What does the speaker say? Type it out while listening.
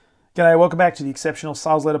G'day, welcome back to the Exceptional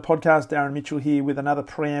Sales Leader Podcast. Darren Mitchell here with another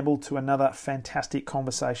preamble to another fantastic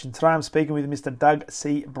conversation. Today I'm speaking with Mr. Doug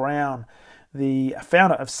C. Brown, the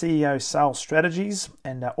founder of CEO Sales Strategies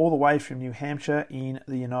and all the way from New Hampshire in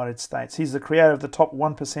the United States. He's the creator of the Top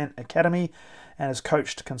 1% Academy and has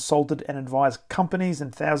coached, consulted and advised companies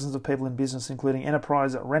and thousands of people in business, including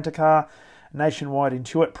Enterprise Rent-A-Car, Nationwide,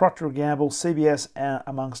 Intuit, Procter & Gamble, CBS,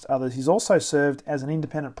 amongst others. He's also served as an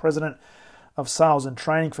independent president of sales and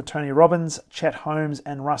training for Tony Robbins, Chet Holmes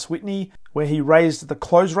and Russ Whitney, where he raised the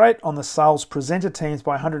close rate on the sales presenter teams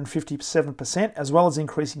by 157%, as well as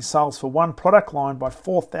increasing sales for one product line by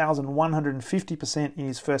 4,150% in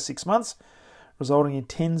his first 6 months, resulting in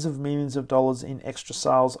tens of millions of dollars in extra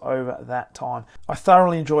sales over that time. I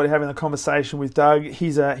thoroughly enjoyed having the conversation with Doug.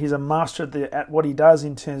 He's a master at what he does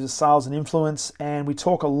in terms of sales and influence, and we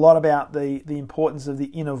talk a lot about the importance of the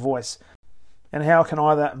inner voice and how it can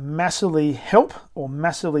either massively help or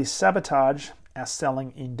massively sabotage our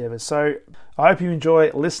selling endeavors. So I hope you enjoy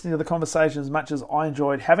listening to the conversation as much as I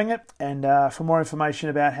enjoyed having it. And for more information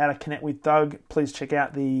about how to connect with Doug, please check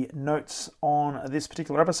out the notes on this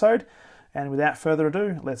particular episode. And without further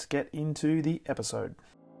ado, let's get into the episode.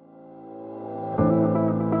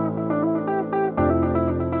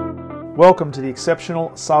 Welcome to the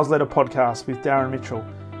Exceptional Sales Leader Podcast with Darren Mitchell.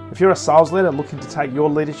 If you're a sales leader looking to take your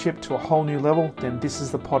leadership to a whole new level, then this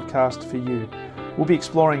is the podcast for you. We'll be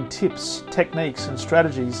exploring tips, techniques, and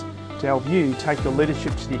strategies to help you take your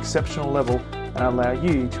leadership to the exceptional level and allow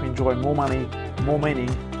you to enjoy more money, more meaning,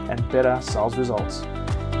 and better sales results.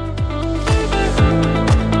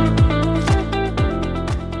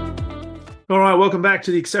 All right, welcome back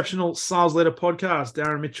to the Exceptional Sales Leader Podcast.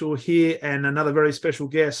 Darren Mitchell here, and another very special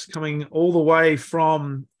guest coming all the way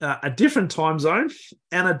from a different time zone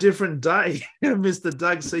and a different day. Mr.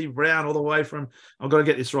 Doug C. Brown, all the way from, I've got to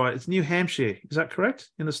get this right, it's New Hampshire. Is that correct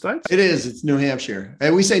in the States? It is. It's New Hampshire.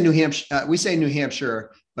 We say New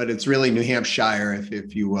Hampshire, but it's really New Hampshire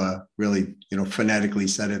if you really, phonetically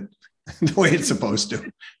said it the way it's supposed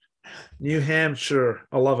to. New Hampshire.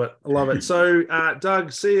 I love it. So,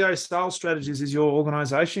 Doug, CEO Sales Strategies is your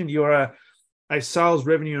organization. You're a sales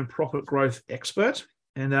revenue and profit growth expert.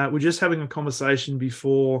 And we're just having a conversation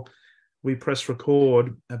before we press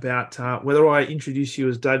record about whether I introduce you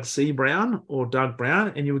as Doug C. Brown or Doug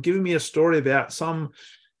Brown. And you were giving me a story about some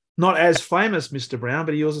not as famous Mr. Brown,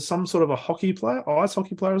 but he was some sort of a hockey player, ice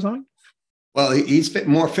hockey player or something. Well, he's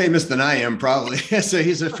more famous than I am, probably. So he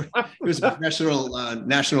was a professional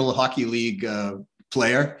National Hockey League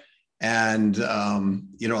player, and a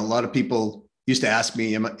lot of people used to ask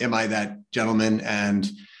me, "Am I that gentleman?"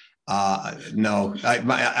 And no,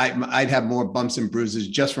 I'd have more bumps and bruises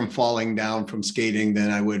just from falling down from skating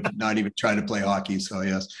than I would not even try to play hockey. So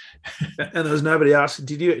yes. And there was nobody asking.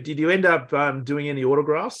 Did you end up doing any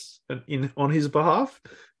autographs on his behalf?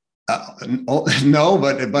 No,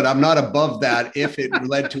 but I'm not above that if it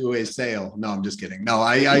led to a sale. No, I'm just kidding. No,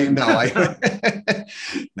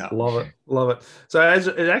 no. Love it. So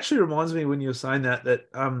it actually reminds me when you were saying that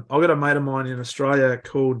I've got a mate of mine in Australia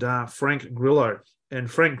called Frank Grillo, and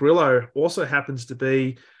Frank Grillo also happens to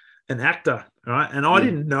be an actor, right? And I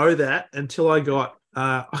didn't know that until I got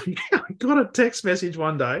I got a text message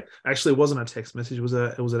one day. Actually, it wasn't a text message;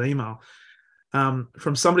 it was an email.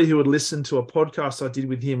 From somebody who had listened to a podcast I did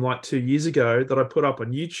with him like 2 years ago that I put up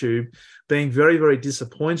on YouTube, being very, very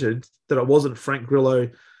disappointed that it wasn't Frank Grillo,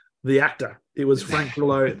 the actor. It was Frank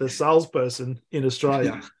Grillo, the salesperson in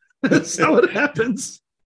Australia. So it happens.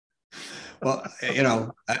 Well,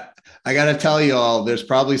 I got to tell you all, there's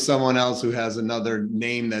probably someone else who has another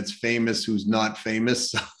name that's famous who's not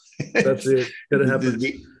famous. So that's it. It happens.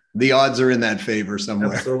 The odds are in that favor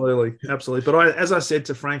somewhere. Absolutely. But as I said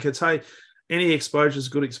to Frank, it's, hey, any exposure is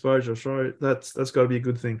good exposure, so that's got to be a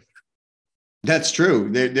good thing. That's true.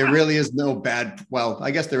 There really is no bad. Well,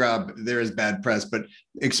 I guess there is bad press, but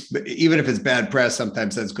even if it's bad press,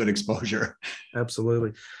 sometimes that's good exposure.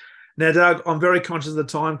 Absolutely. Now, Doug, I'm very conscious of the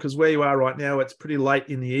time because where you are right now, it's pretty late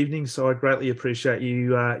in the evening. So I greatly appreciate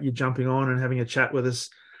you jumping on and having a chat with us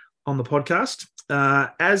on the podcast.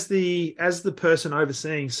 As the person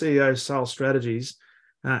overseeing CEO Sales Strategies,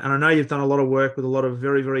 and I know you've done a lot of work with a lot of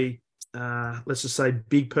very, very let's just say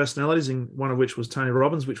big personalities, and one of which was Tony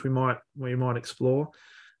Robbins, which we might explore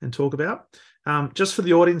and talk about. Just for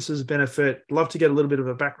the audience's benefit, love to get a little bit of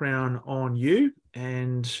a background on you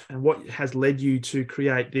and what has led you to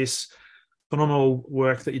create this phenomenal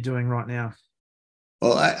work that you're doing right now.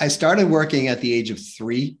 Well, I started working at the age of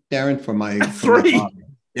 3, Darren, for my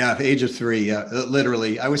Yeah, at the age of 3. Yeah,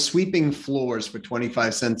 literally. I was sweeping floors for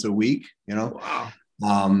 25 cents a week, Wow.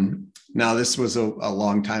 Now this was a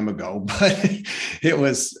long time ago, but it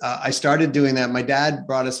was, I started doing that. My dad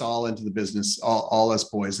brought us all into the business, all us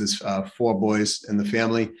boys, there's 4 boys in the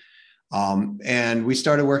family. And we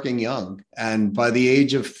started working young. And by the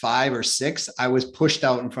age of 5 or 6, I was pushed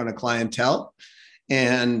out in front of clientele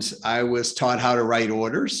and I was taught how to write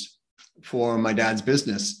orders for my dad's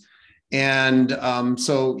business. And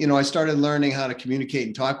so, I started learning how to communicate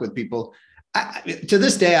and talk with people. To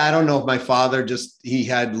this day, I don't know if my father he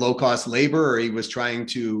had low cost labor or he was trying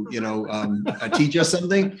to, teach us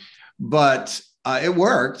something, but it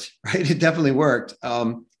worked, right? It definitely worked.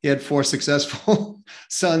 He had 4 successful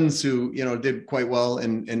sons who, did quite well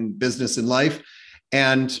in business and life.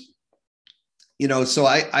 And, so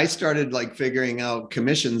I started like figuring out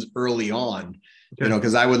commissions early on,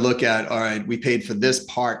 because I would look at, all right, we paid for this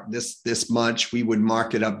part, this much, we would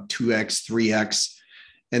mark it up 2x, 3x.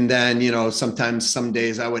 And then, sometimes some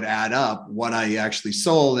days I would add up what I actually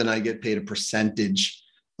sold and I get paid a percentage,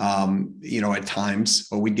 at times,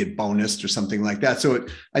 or we'd get bonused or something like that. So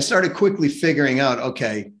I started quickly figuring out,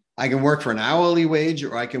 okay, I can work for an hourly wage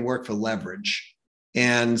or I can work for leverage.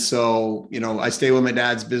 And so, I stayed with my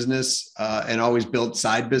dad's business and always built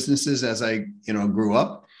side businesses as I, grew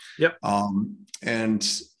up. Yep.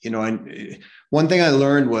 And one thing I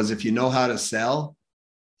learned was if you know how to sell,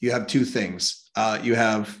 you have 2 things. You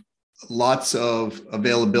have lots of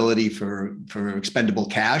availability for expendable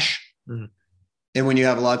cash. Mm-hmm. And when you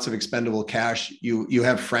have lots of expendable cash, you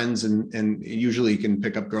have friends and usually you can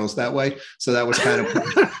pick up girls that way. So that was kind of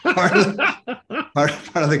part of the,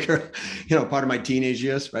 part of my teenage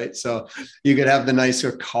years, right? So you could have the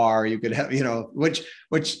nicer car, you could have, which,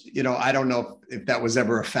 I don't know if that was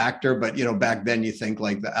ever a factor, but, back then you think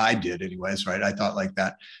like that. I did anyways, right? I thought like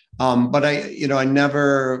that. But I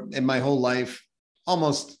never in my whole life,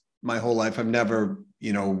 almost my whole life, I've never,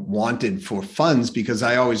 wanted for funds because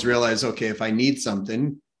I always realized, okay, if I need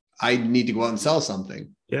something, I need to go out and sell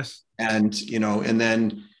something. Yes. And, and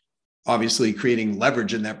then obviously creating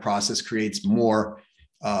leverage in that process creates more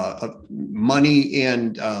money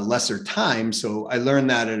and lesser time. So I learned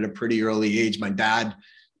that at a pretty early age. My dad,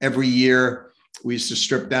 every year we used to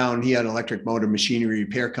strip down, he had an electric motor machinery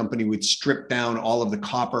repair company. We'd strip down all of the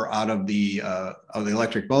copper out of the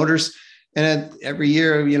electric motors. And every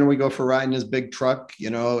year, we go for a ride in his big truck,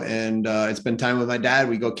 and it's been time with my dad.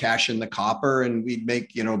 We go cash in the copper and we'd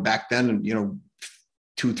make, back then,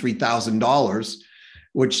 $2,000-$3,000,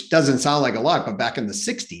 which doesn't sound like a lot, but back in the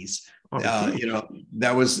 60s,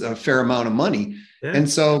 that was a fair amount of money. Yeah. And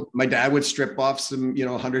so my dad would strip off some,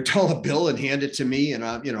 $100 bill and hand it to me. And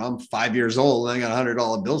I'm 5 years old and I got a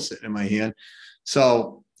 $100 bill sitting in my hand.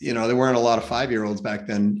 So, there weren't a lot of 5-year-olds back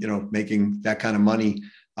then, making that kind of money.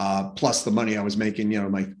 Plus the money I was making,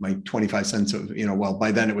 my 25 cents, well,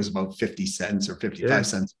 by then it was about 50 cents or 55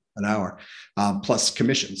 cents an hour, plus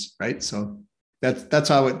commissions. Right. So that's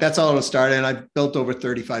how it started. And I've built over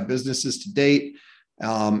 35 businesses to date.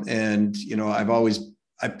 And,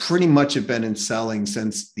 I pretty much have been in selling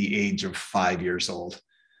since the age of 5 years old.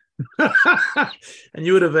 And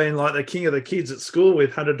you would have been like the king of the kids at school with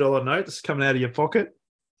 $100 notes coming out of your pocket.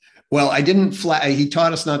 Well, I didn't he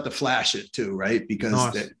taught us not to flash it too, right? Because,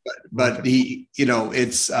 nice. But he,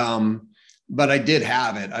 it's, but I did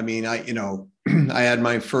have it. I mean, I had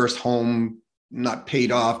my first home not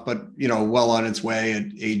paid off, but, well on its way at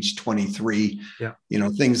age 23,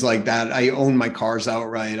 things like that. I owned my cars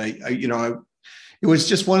outright. It was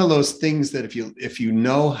just one of those things that if you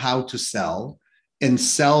know how to sell and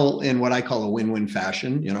sell in what I call a win-win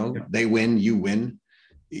fashion, they win, you win.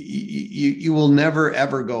 You will never,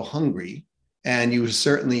 ever go hungry. And you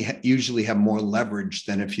certainly usually have more leverage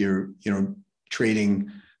than if you're, trading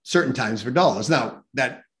certain times for dollars. Now,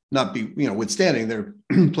 that not be, withstanding, there are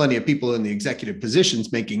plenty of people in the executive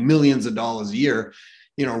positions making millions of dollars a year,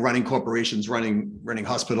 running corporations, running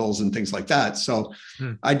hospitals and things like that. So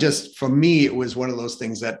for me, it was one of those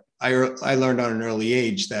things that I learned on an early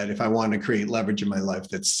age that if I wanted to create leverage in my life,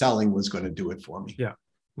 that selling was going to do it for me. Yeah,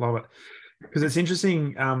 love it. Because it's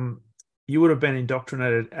interesting, you would have been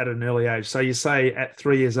indoctrinated at an early age. So you say at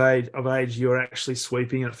 3 years of age, you're actually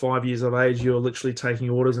sweeping. At 5 years of age, you're literally taking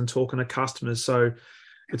orders and talking to customers. So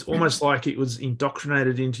it's almost like it was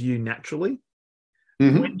indoctrinated into you naturally.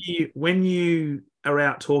 Mm-hmm. When you are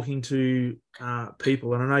out talking to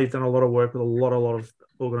people, and I know you've done a lot of work with a lot of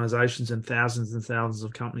organizations and thousands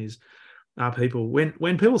of companies, people.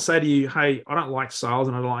 When people say to you, "Hey, I don't like sales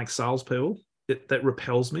and I don't like salespeople," that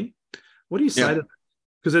repels me. What do you say to them?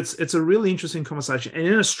 Because it's a really interesting conversation. And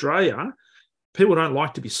in Australia, people don't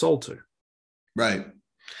like to be sold to. Right.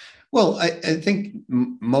 Well, I think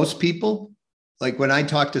most people like when I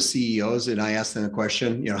talk to CEOs and I ask them a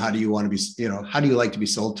question, how do you want to be, how do you like to be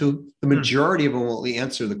sold to? The majority of them will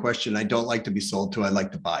answer the question, I don't like to be sold to, I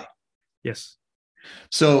like to buy. Yes.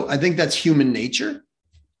 So I think that's human nature.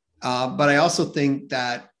 But I also think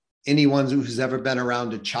that anyone who's ever been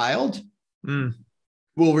around a child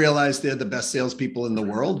will realize they're the best salespeople in the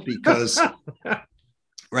world because,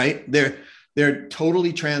 right? They're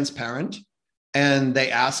totally transparent and they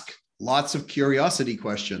ask lots of curiosity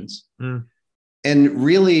questions. And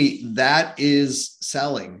really, that is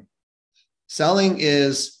selling. Selling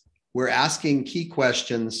is we're asking key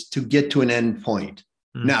questions to get to an end point.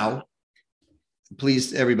 Now,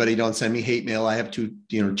 please, everybody, don't send me hate mail. I have two,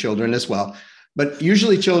 children as well. But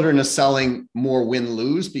usually children are selling more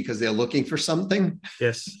win-lose because they're looking for something.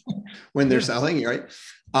 Yes. When they're selling, right?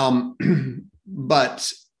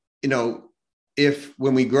 But, if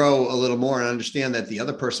when we grow a little more and understand that the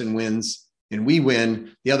other person wins and we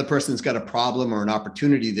win, the other person's got a problem or an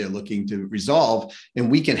opportunity they're looking to resolve, and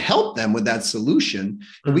we can help them with that solution,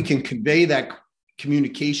 and we can convey that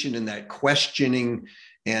communication and that questioning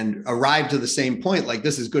and arrive to the same point, like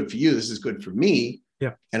this is good for you, this is good for me.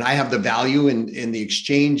 Yeah. And I have the value in the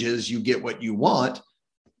exchanges, you get what you want.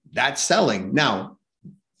 That's selling. Now,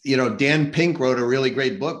 Dan Pink wrote a really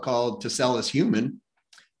great book called To Sell is Human.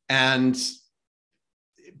 And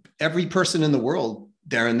every person in the world,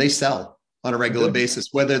 Darren, they sell on a regular basis,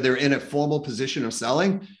 whether they're in a formal position of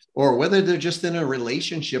selling or whether they're just in a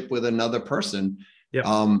relationship with another person. Yep.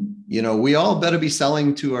 We all better be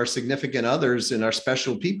selling to our significant others and our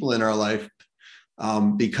special people in our life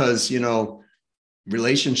because,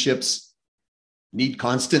 relationships need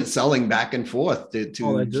constant selling back and forth to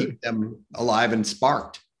keep them alive and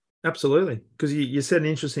sparked. Absolutely. Because you said an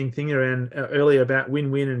interesting thing around earlier about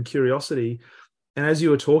win-win and curiosity. And as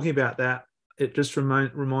you were talking about that, it just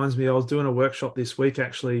reminds me, I was doing a workshop this week,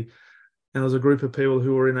 actually, and there was a group of people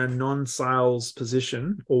who were in a non-sales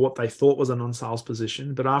position or what they thought was a non-sales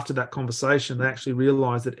position. But after that conversation, they actually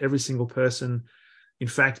realized that every single person, in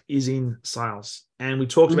fact, is in sales. And we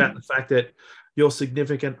talked about the fact that your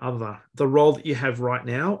significant other, the role that you have right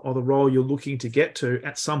now or the role you're looking to get to,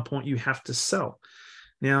 at some point you have to sell.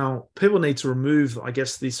 Now, people need to remove, I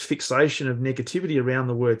guess, this fixation of negativity around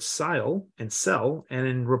the word sale and sell and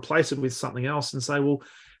then replace it with something else and say, well,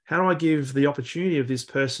 how do I give the opportunity of this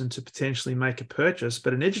person to potentially make a purchase,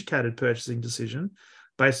 but an educated purchasing decision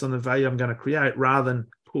based on the value I'm going to create rather than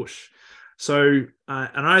push? So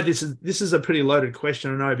I know this is a pretty loaded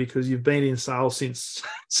question, I know, because you've been in sales since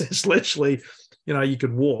literally, you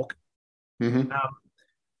could walk.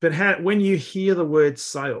 But when you hear the word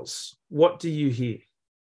sales, what do you hear?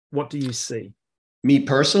 What do you see? Me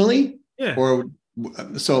personally? Yeah.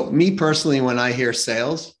 So me personally, when I hear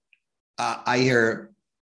sales, I hear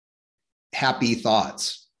happy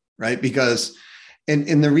thoughts, right? Because,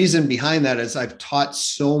 and the reason behind that is I've taught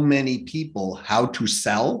so many people how to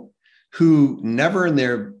sell who never in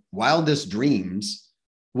their wildest dreams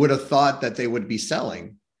would have thought that they would be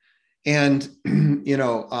selling. And,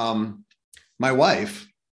 my wife,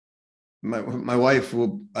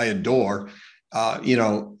 who I adore,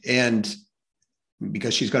 and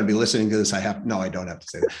because she's going to be listening to this, I don't have to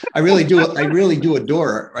say that. I really do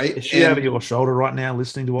adore her, right? Is she over your shoulder right now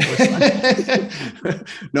listening to what we're saying?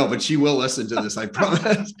 No, but she will listen to this, I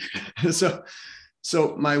promise.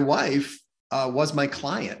 So my wife was my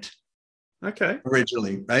client. Okay.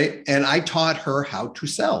 Originally, right? And I taught her how to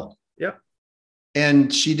sell. Yeah.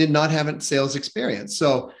 And she did not have a sales experience.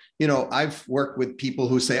 So, I've worked with people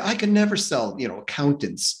who say, I can never sell,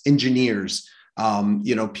 accountants, engineers,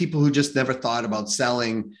 people who just never thought about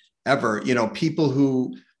selling ever, people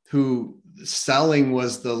who selling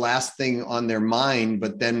was the last thing on their mind.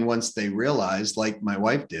 But then once they realized, like my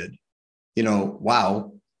wife did,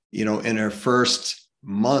 wow, in her first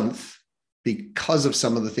month, because of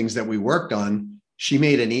some of the things that we worked on, she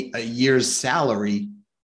made a year's salary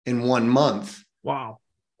in 1 month. Wow.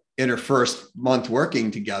 In her first month working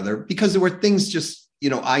together, because there were things just,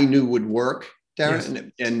 I knew would work,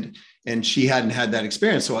 Darren, yes. and she hadn't had that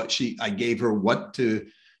experience. So I gave her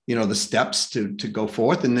the steps to go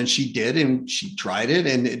forth. And then she did, and she tried it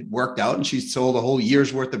and it worked out, and she sold a whole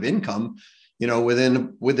year's worth of income,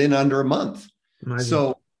 within under a month. Amazing.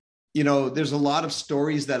 So, there's a lot of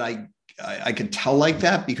stories that I could tell like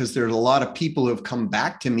that, because there's a lot of people who have come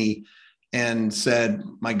back to me and said,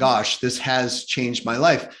 my gosh, this has changed my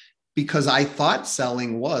life, because I thought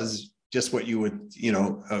selling was just what you would,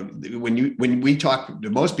 when we talk to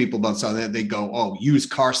most people about selling, they go, oh, used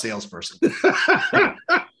car salesperson.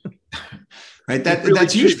 Right.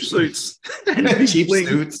 That's cheap suits. Cheap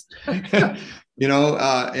suits.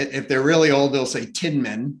 If they're really old, they'll say tin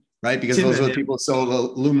men. right? Because those are the people that sold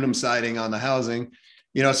aluminum siding on the housing,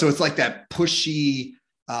 so it's like that pushy,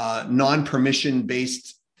 non-permission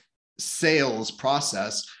based sales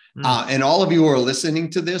process. And all of you who are listening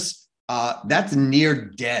to this, that's near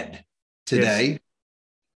dead today.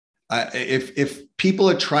 Yes. If people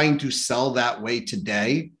are trying to sell that way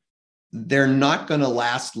today, they're not going to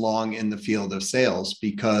last long in the field of sales,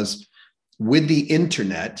 because with the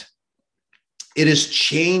internet, it has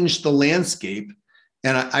changed the landscape.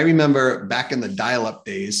 And I remember back in the dial-up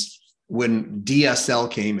days when DSL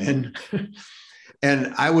came in,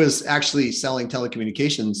 and I was actually selling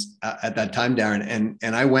telecommunications at that time, Darren.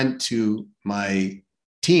 And I went to my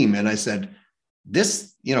team and I said,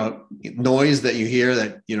 this, noise that you hear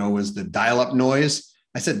that, was the dial-up noise.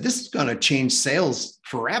 I said, this is going to change sales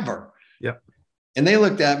forever. Yeah. And they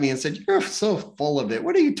looked at me and said, you're so full of it.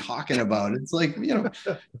 What are you talking about? It's like,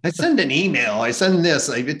 I send an email, I send this,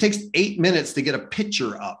 it takes 8 minutes to get a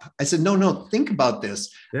picture up. I said, no, think about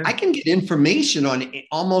this. Yeah. I can get information on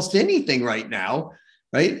almost anything right now,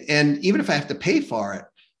 right? And even if I have to pay for it.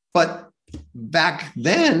 But back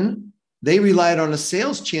then, they relied on a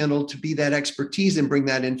sales channel to be that expertise and bring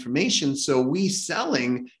that information. So we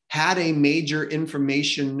selling had a major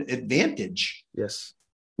information advantage. Yes.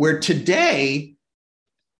 Where today,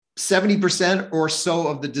 70% or so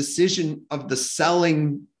of the decision of the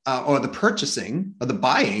selling or the purchasing or the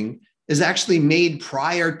buying is actually made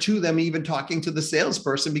prior to them even talking to the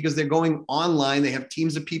salesperson, because they're going online. They have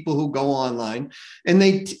teams of people who go online, and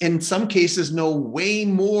they, in some cases, know way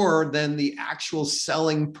more than the actual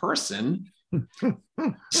selling person.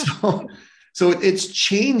 So it's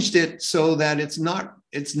changed it so that it's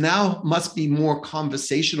now must be more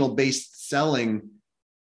conversational based selling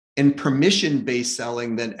and permission-based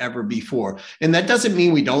selling than ever before. And that doesn't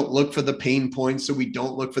mean we don't look for the pain points, or we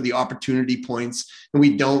don't look for the opportunity points, and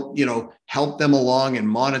we don't, help them along and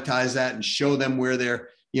monetize that and show them where they're,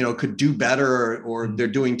 could do better, or they're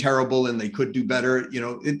doing terrible and they could do better.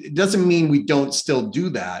 It doesn't mean we don't still do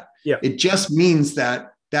that. Yeah. It just means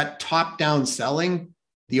that top-down selling,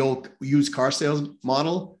 the old used car sales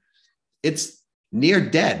model, it's near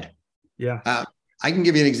dead. Yeah. I can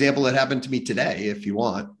give you an example that happened to me today if you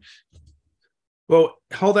want. Well,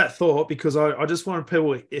 hold that thought, because I just want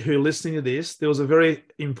people who are listening to this, there was a very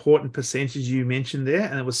important percentage you mentioned there,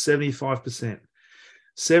 and it was 75%.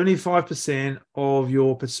 75% of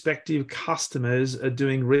your prospective customers are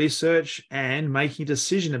doing research and making a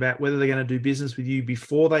decision about whether they're going to do business with you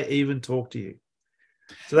before they even talk to you.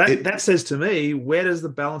 So that says to me, where does the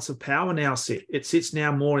balance of power now sit? It sits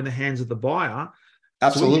now more in the hands of the buyer.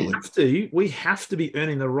 Absolutely. So we have to be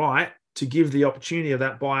earning the right to give the opportunity of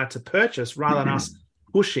that buyer to purchase, rather than us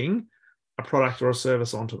pushing a product or a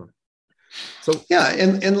service onto them. So yeah,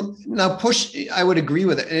 and now push, I would agree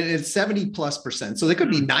with it. And it's 70+%. So they could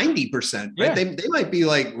be 90%, right? Yeah. They might be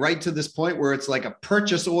like right to this point where it's like a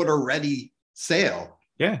purchase order ready sale.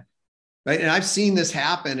 Yeah. Right. And I've seen this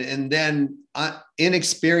happen. And then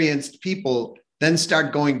inexperienced people then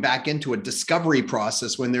start going back into a discovery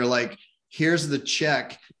process when they're like, here's the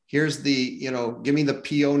check, here's the, give me the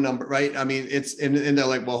PO number, right? I mean, and they're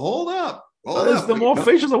like, well, hold up. There's the more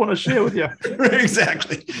features I want to share with you.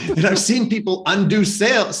 Exactly. And I've seen people undo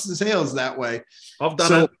sales that way. I've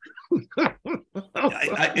done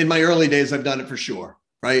it. In my early days, I've done it for sure.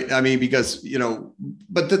 Right. I mean, because,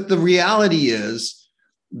 but the reality is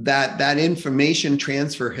that information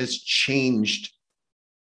transfer has changed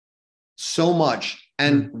so much.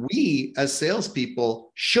 And we as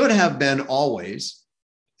salespeople should have been always,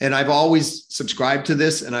 and I've always subscribed to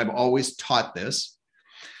this and I've always taught this,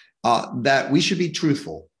 that we should be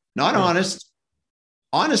truthful, not honest.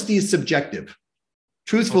 Honesty is subjective.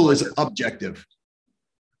 Truthful is objective.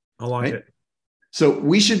 I like it. So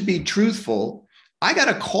we should be truthful. I got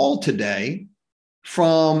a call today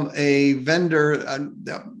from a vendor,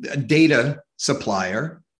 a data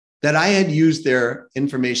supplier, that I had used their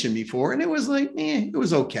information before, and it was like, it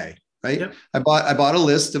was okay, right? Yep. I bought a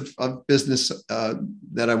list of business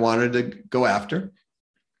that I wanted to go after,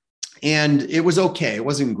 and it was okay. It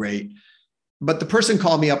wasn't great, but the person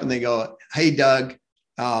called me up and they go, "Hey, Doug,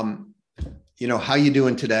 how you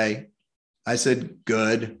doing today?" I said,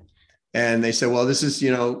 "Good." And they said, "Well, this is,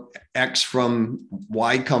 X from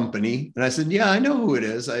Y company." And I said, "Yeah, I know who it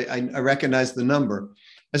is. I recognize the number."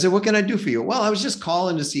 I said, "What can I do for you?" "Well, I was just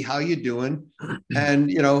calling to see how you're doing and,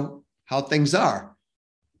 how things are."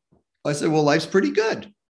 I said, "Well, life's pretty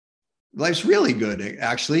good. Life's really good,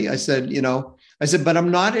 actually." I said, "But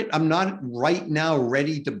I'm not right now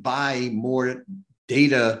ready to buy more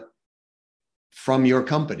data from your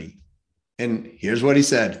company." And here's what he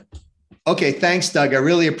said. Okay, thanks, Doug. I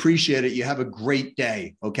really appreciate it. You have a great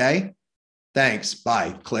day. Okay, thanks.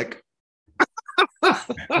 Bye. Click.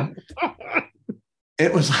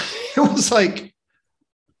 It was it was like,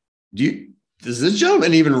 does this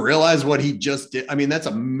gentleman even realize what he just did? I mean, that's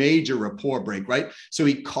a major rapport break, right? So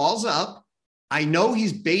he calls up. I know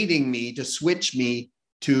he's baiting me to switch me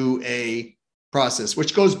to a process,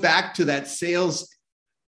 which goes back to that sales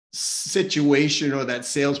situation or that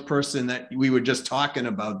salesperson that we were just talking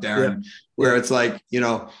about, Darren, where it's like,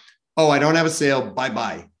 oh, I don't have a sale,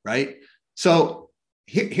 bye-bye, right? So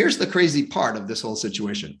here's the crazy part of this whole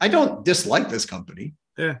situation. I don't dislike this company.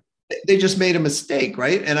 Yeah. They just made a mistake,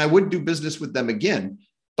 right? And I would do business with them again,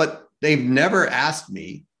 but they've never asked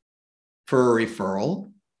me for a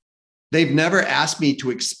referral. They've never asked me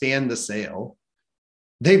to expand the sale.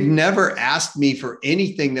 They've never asked me for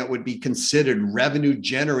anything that would be considered revenue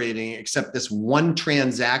generating except this one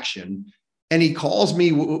transaction. And he calls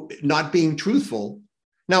me not being truthful.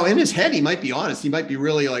 Now, in his head, he might be honest. He might be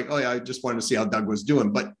really like, oh, yeah, I just wanted to see how Doug was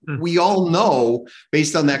doing. But we all know,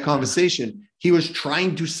 based on that conversation, he was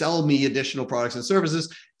trying to sell me additional products and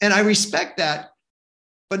services. And I respect that,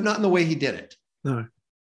 but not in the way he did it. No.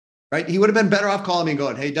 Right? He would have been better off calling me and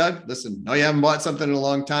going, hey, Doug, listen, no, you haven't bought something in a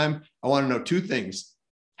long time. I want to know two things.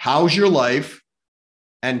 How's your life?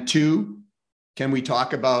 And two, can we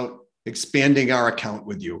talk about expanding our account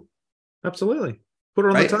with you? Absolutely. Put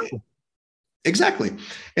it on the table. Exactly.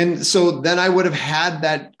 And so then I would have had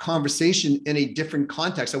that conversation in a different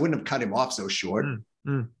context. I wouldn't have cut him off so short.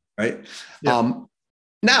 Right. Yeah.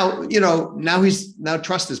 Now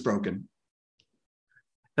trust is broken.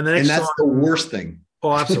 And that's the worst thing.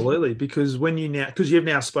 Oh, absolutely. Because you've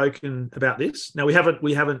now spoken about this. Now we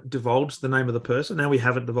haven't divulged the name of the person. Now we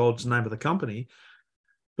haven't divulged the name of the company.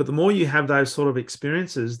 But the more you have those sort of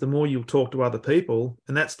experiences, the more you'll talk to other people,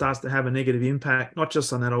 and that starts to have a negative impact, not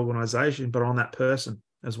just on that organization, but on that person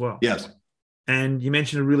as well. Yes. And you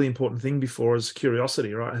mentioned a really important thing before is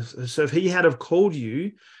curiosity, right? So if he had have called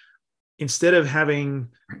you, instead of having,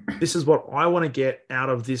 this is what I want to get out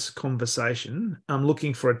of this conversation, I'm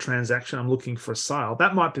looking for a transaction, I'm looking for a sale.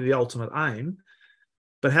 That might be the ultimate aim,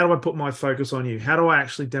 but how do I put my focus on you? How do I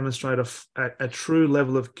actually demonstrate a true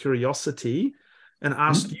level of curiosity and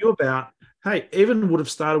ask you about, hey, Evan would have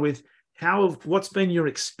started with, what's been your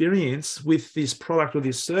experience with this product or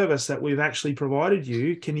this service that we've actually provided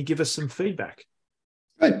you? Can you give us some feedback?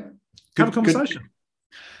 Right. Have a conversation.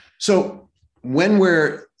 So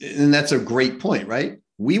and that's a great point, right?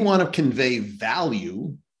 We want to convey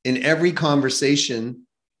value in every conversation.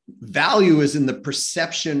 Value is in the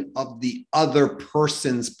perception of the other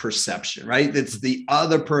person's perception, right? It's the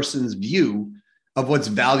other person's view of what's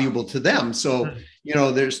valuable to them. So,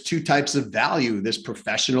 there's two types of value. There's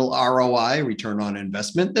professional ROI, return on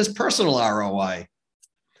investment. There's personal ROI.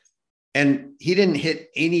 And he didn't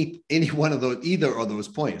hit any one of those, either of those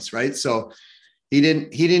points, right? So he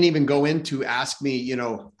didn't even go into ask me,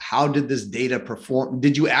 how did this data perform?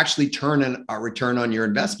 Did you actually turn a return on your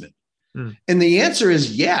investment? And the answer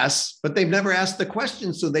is yes, but they've never asked the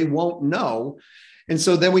question, so they won't know. And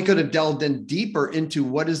so then we could have delved in deeper into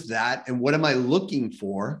what is that and what am I looking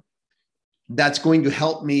for that's going to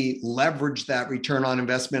help me leverage that return on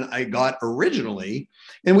investment I got originally.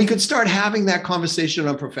 And we could start having that conversation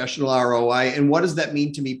on professional ROI. And what does that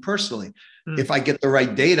mean to me personally? If I get the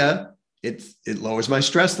right data, it lowers my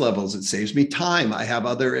stress levels. It saves me time. I have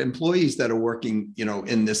other employees that are working,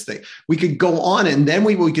 in this thing. We could go on, and then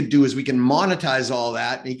what we could do is we can monetize all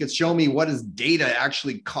that. And he could show me what does data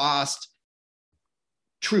actually cost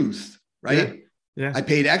truth, right? Yeah. I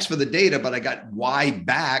paid X for the data, but I got Y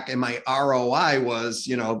back, and my ROI was,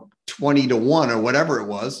 20-1 or whatever it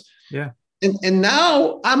was. Yeah. And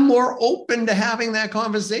now I'm more open to having that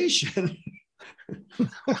conversation.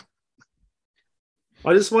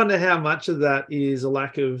 I just wonder how much of that is a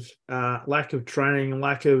lack of training,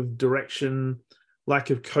 lack of direction, lack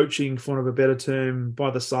of coaching, for want of a better term, by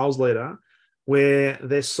the sales leader, where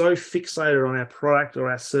they're so fixated on our product or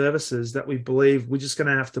our services that we believe we're just going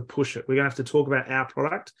to have to push it. We're going to have to talk about our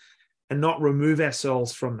product and not remove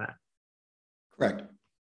ourselves from that. Correct.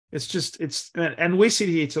 And we sit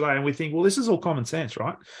here today and we think, well, this is all common sense,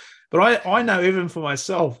 right? But I know, even for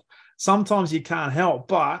myself, sometimes you can't help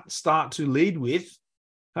but start to lead with,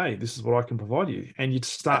 hey, this is what I can provide you. And you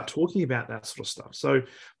start talking about that sort of stuff. So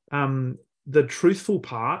the truthful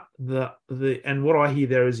part, and what I hear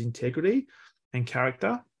there is integrity and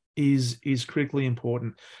character is critically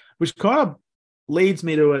important, which kind of leads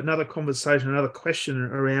me to another conversation, another question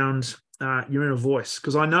around your inner voice.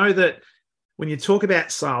 Because I know that when you talk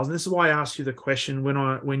about sales, and this is why I asked you the question,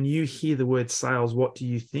 when you hear the word sales, what do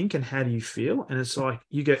you think and how do you feel? And it's like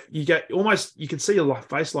you get almost, you can see your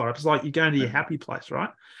face light up. It's like you're going to your happy place,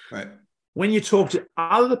 right? Right. When you talk to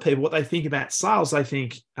other people, what they think about sales, they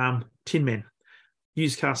think tin men,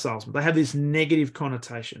 used car salesman. They have this negative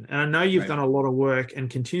connotation. And I know you've done a lot of work and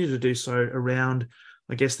continue to do so around,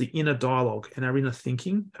 I guess, the inner dialogue and our inner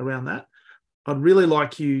thinking around that. I'd really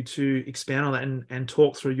like you to expand on that and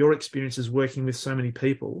talk through your experiences working with so many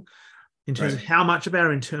people in terms of how much of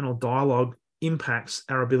our internal dialogue impacts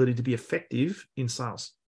our ability to be effective in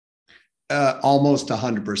sales. Almost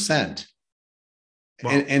 100%.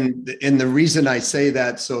 Wow. And the reason I say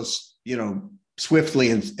that so,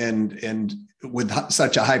 swiftly and with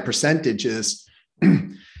such a high percentage is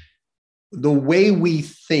the way we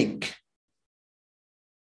think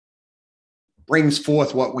brings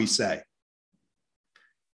forth what we say.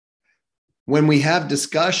 When we have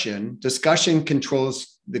discussion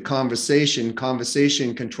controls the conversation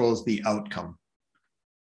controls the outcome.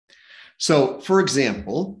 So, for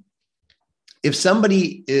example, if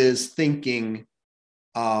somebody is thinking,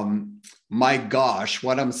 my gosh,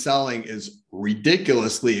 what I'm selling is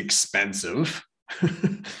ridiculously expensive,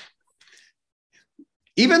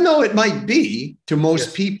 even though it might be to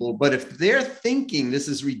most people, but if they're thinking this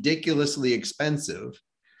is ridiculously expensive,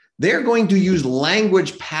 they're going to use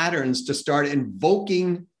language patterns to start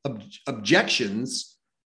invoking objections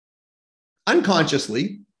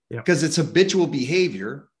unconsciously, because it's habitual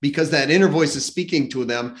behavior, because that inner voice is speaking to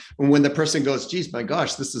them. And when the person goes, geez, my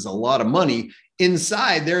gosh, this is a lot of money,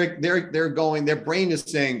 inside they're going, their brain is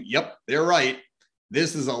saying, yep, they're right.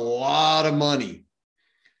 This is a lot of money.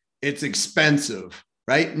 It's expensive,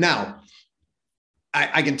 right? Now,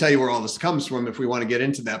 I can tell you where all this comes from if we want to get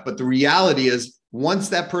into that. But the reality is, once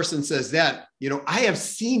that person says that, I have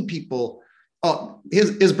seen people,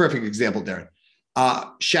 here's a perfect example, Darren.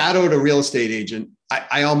 Shadowed a real estate agent.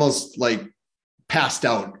 I almost passed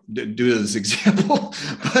out due to this example,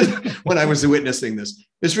 but when I was witnessing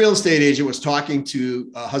this real estate agent was talking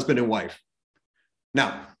to a husband and wife.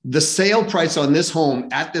 Now, the sale price on this home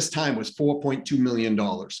at this time was $4.2 million.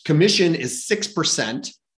 Commission is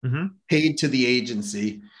 6% paid to the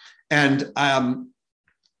agency. And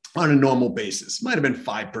on a normal basis, might have been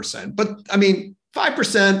 5%, but I mean,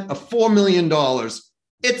 5% of $4 million,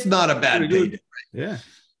 it's not a bad payday. Yeah.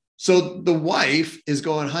 So the wife is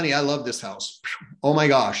going, honey, I love this house. Oh my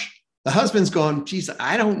gosh. The husband's going, geez,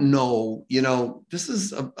 I don't know. This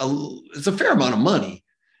is it's a fair amount of money.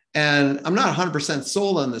 And I'm not 100%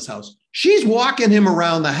 sold on this house. She's walking him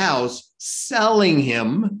around the house, selling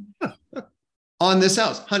him on this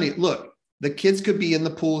house. Honey, look, the kids could be in the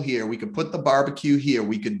pool here. We could put the barbecue here.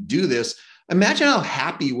 We could do this. Imagine how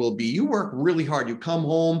happy we'll be. You work really hard. You come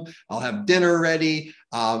home, I'll have dinner ready.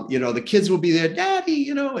 The kids will be there, Daddy,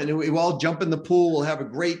 and we'll all jump in the pool. We'll have a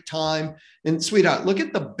great time. And sweetheart, look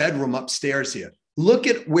at the bedroom upstairs here. Look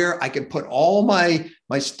at where I can put all my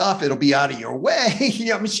stuff. It'll be out of your way.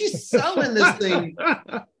 I mean, she's selling this thing,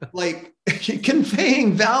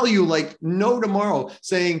 conveying value like no tomorrow,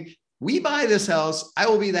 saying, we buy this house, I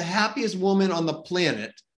will be the happiest woman on the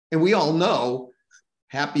planet. And we all know,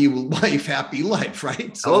 happy wife, happy life,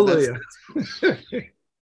 right? So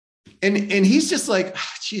and he's just like,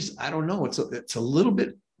 geez, I don't know. It's a little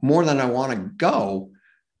bit more than I want to go,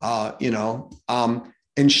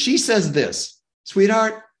 and she says this,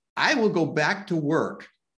 sweetheart, I will go back to work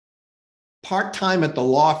part-time at the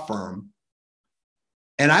law firm,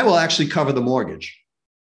 and I will actually cover the mortgage.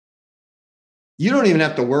 You don't even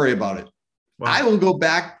have to worry about it. Wow. I will go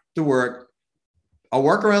back to work. I'll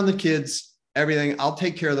work around the kids, everything. I'll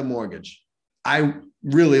take care of the mortgage. I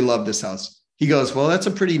really love this house. He goes, well, that's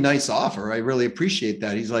a pretty nice offer. I really appreciate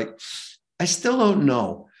that. He's like, I still don't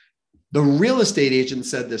know. The real estate agent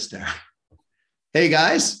said this there. Hey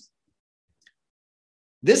guys,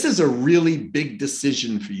 this is a really big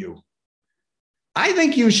decision for you. I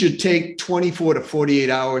think you should take 24 to 48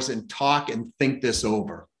 hours and talk and think this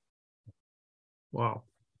over. Wow.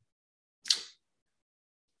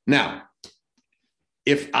 Now,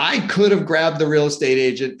 if I could have grabbed the real estate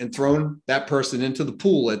agent and thrown that person into the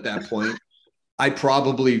pool at that point, I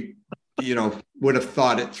probably, would have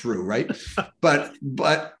thought it through, right? But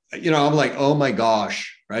I'm like, oh my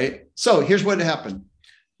gosh, right? So here's what happened.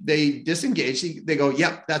 They disengage. They go,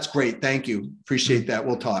 yep, that's great. Thank you. Appreciate that.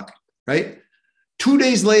 We'll talk, right? 2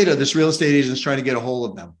 days later, this real estate agent is trying to get a hold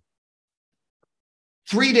of them.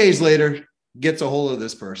 3 days later, gets a hold of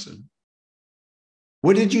this person.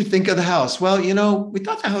 What did you think of the house? Well, we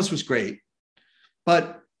thought the house was great,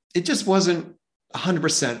 but it just wasn't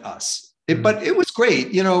 100% us. But it was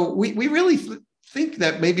great. We really think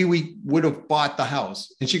that maybe we would have bought the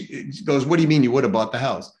house. And she goes, what do you mean you would have bought the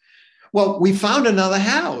house? Well, we found another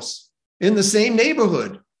house in the same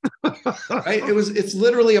neighborhood, right? It's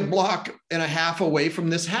literally a block and a half away from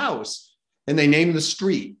this house. And they named the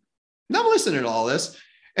street. Now I'm listening to all this.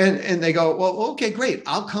 And they go, well, okay, great.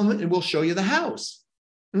 I'll come and we'll show you the house.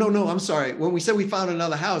 No, I'm sorry. When we said we found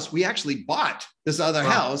another house, we actually bought this other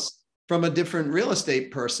house from a different real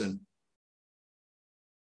estate person.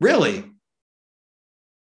 Really?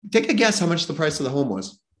 Take a guess how much the price of the home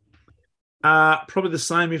was. Probably the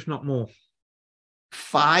same, if not more.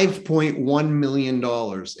 $5.1 million.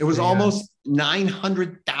 It was almost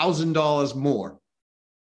 $900,000 more.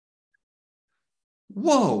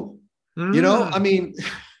 Whoa. You know, I mean,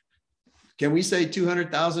 can we say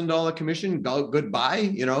 $200,000 commission? Goodbye,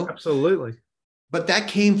 you know? Absolutely. But that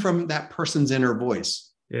came from that person's inner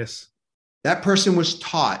voice. Yes. That person was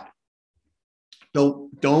taught,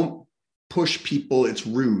 don't push people, it's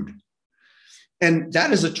rude. And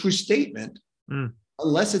that is a true statement,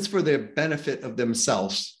 unless it's for the benefit of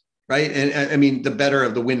themselves, right? And I mean, the better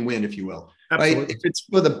of the win-win, if you will. Absolutely. Right? If it's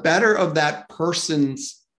for the better of that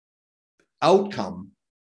person's outcome,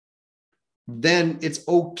 then it's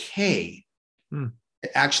okay to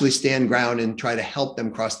actually stand ground and try to help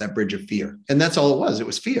them cross that bridge of fear. And that's all it was. It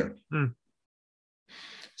was fear.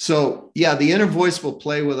 So yeah, the inner voice will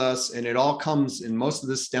play with us, and it all comes, and most of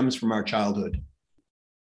this stems from our childhood.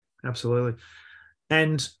 Absolutely.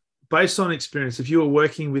 And based on experience, if you were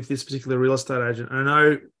working with this particular real estate agent, I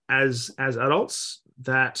know as adults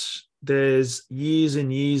that there's years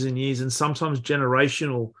and years and years, and sometimes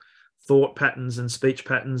generational thought patterns and speech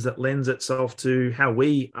patterns that lends itself to how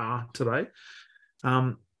we are today.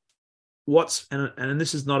 And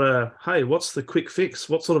this is not a, hey, what's the quick fix?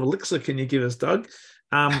 What sort of elixir can you give us, Doug?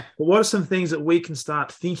 But what are some things that we can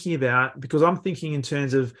start thinking about? Because I'm thinking in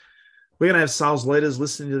terms of, we're going to have sales leaders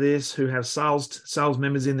listening to this who have sales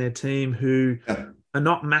members in their team who are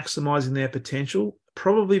not maximizing their potential,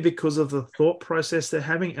 probably because of the thought process they're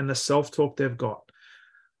having and the self-talk they've got.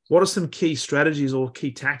 What are some key strategies or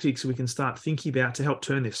key tactics we can start thinking about to help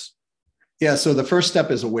turn this? Yeah. So the first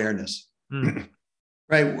step is awareness,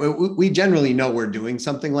 right? We generally know we're doing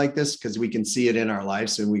something like this because we can see it in our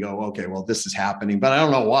lives, and we go, okay, well, this is happening, but I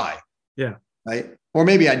don't know why. Yeah. Right. Or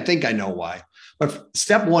maybe I think I know why. But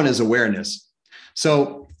step one is awareness.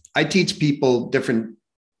 So I teach people different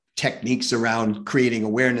techniques around creating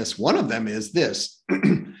awareness. One of them is this: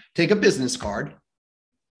 take a business card.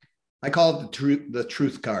 I call it the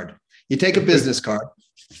truth card. You take a business card.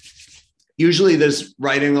 Usually there's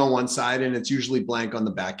writing on one side, and it's usually blank on the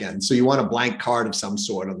back end. So you want a blank card of some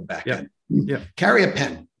sort on the back end. Yeah. Carry a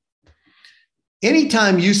pen.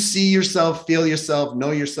 Anytime you see yourself, feel yourself, know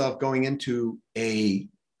yourself going into a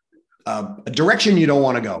direction you don't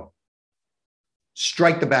want to go,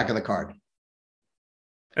 strike the back of the card.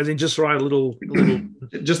 As in just write a little.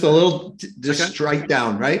 Just a little, strike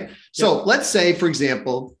down, right? So let's say, for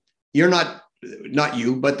example, you're not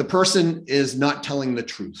you, but the person is not telling the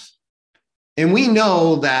truth. And we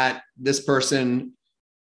know that this person,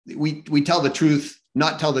 we tell the truth,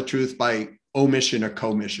 not tell the truth by omission or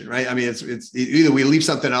commission, right? I mean, it's either we leave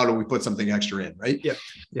something out or we put something extra in, right?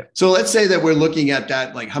 Yeah. So let's say that we're looking at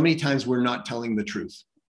that, like how many times we're not telling the truth.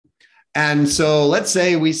 And so let's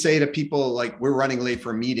say we say to people, like, we're running late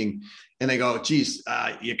for a meeting, and they go, geez,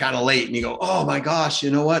 you're kind of late. And you go, oh my gosh,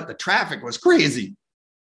 you know what? The traffic was crazy.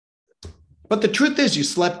 But the truth is you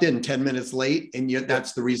slept in 10 minutes late, and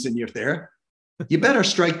that's the reason you're there. You better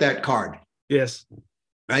strike that card. Yes.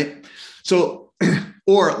 Right. So,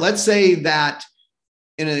 or let's say that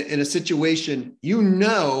in a situation, you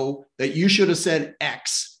know that you should have said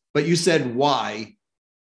X, but you said Y.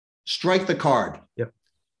 Strike the card. Yep.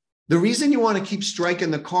 The reason you want to keep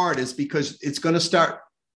striking the card is because it's going to start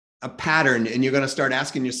a pattern, and you're going to start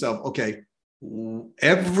asking yourself, okay,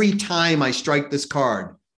 every time I strike this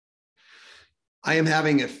card, I am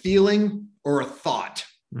having a feeling or a thought.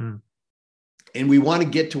 And we want to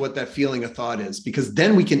get to what that feeling or thought is, because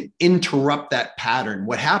then we can interrupt that pattern.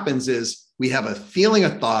 What happens is we have a feeling, a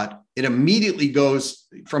thought. It immediately goes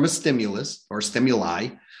from a stimulus or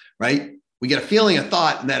stimuli, right? We get a feeling, a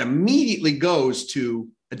thought, and that immediately goes to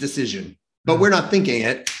a decision. But we're not thinking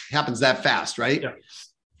it. It happens that fast, right? Yeah.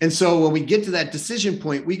 And so when we get to that decision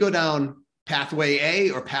point, we go down pathway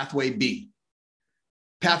A or pathway B.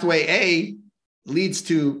 Pathway A leads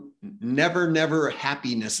to never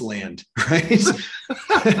happiness land, right?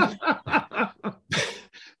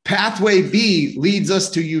 Pathway B leads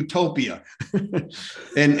us to utopia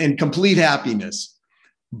and complete happiness.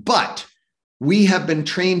 But we have been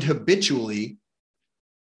trained habitually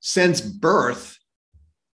since birth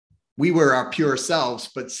we were our pure selves.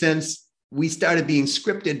 But since we started being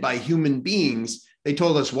scripted by human beings, they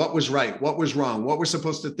told us what was right, what was wrong, what we're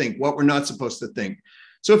supposed to think, what we're not supposed to think.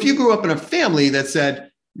 So if you grew up in a family that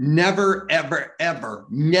said, never, ever, ever,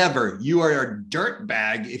 never, you are a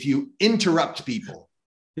dirtbag if you interrupt people.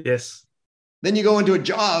 Yes. Then you go into a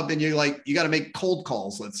job and you're like, you got to make cold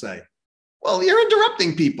calls, let's say. Well, you're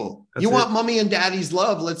interrupting people. You want mommy and daddy's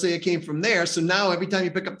love. Let's say it came from there. So now every time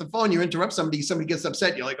you pick up the phone, you interrupt somebody gets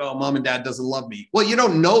upset. You're like, oh, mom and dad doesn't love me. Well, you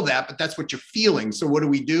don't know that, but that's what you're feeling. So what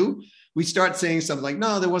do? We start saying something like,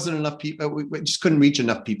 no, there wasn't enough people. We just couldn't reach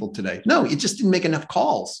enough people today. No, you just didn't make enough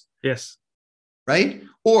calls. Yes. Right?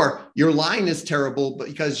 Or your line is terrible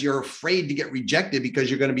because you're afraid to get rejected because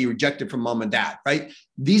you're going to be rejected from mom and dad. Right?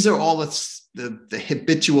 These are all the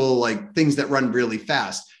habitual like things that run really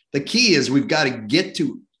fast. The key is we've got to get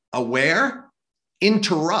to aware,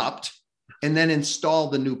 interrupt, and then install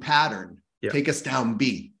the new pattern. Yep. Take us down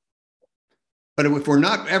B. But if we're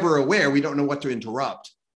not ever aware, we don't know what to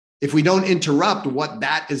interrupt. If we don't interrupt what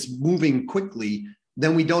that is moving quickly,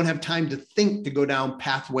 then we don't have time to think to go down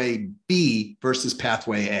pathway B versus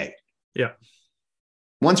pathway A. Yeah.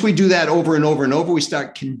 Once we do that over and over and over, we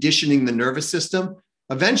start conditioning the nervous system.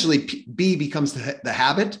 Eventually, B becomes the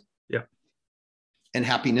habit. Yeah. And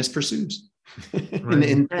happiness pursues and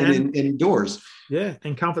endures. Yeah.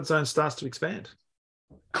 And comfort zone starts to expand.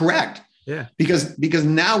 Correct. Yeah. Because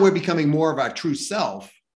now we're becoming more of our true self.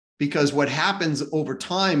 Because what happens over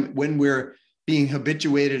time when we're being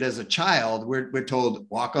habituated as a child, we're told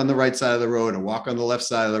walk on the right side of the road or walk on the left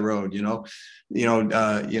side of the road.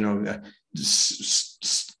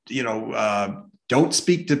 Don't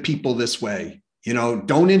speak to people this way.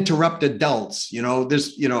 Don't interrupt adults.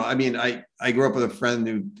 I grew up with a friend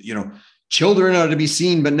who, children are to be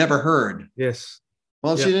seen but never heard. Yes.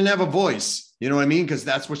 Well, she didn't have a voice. You know what I mean? Because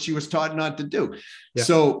that's what she was taught not to do. Yeah.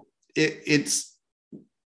 So it's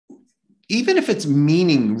even if it's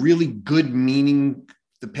really good meaning,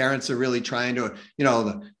 the parents are really trying to,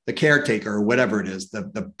 the caretaker or whatever it is,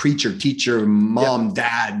 the preacher, teacher, mom,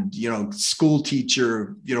 dad, school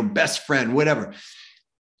teacher, best friend, whatever.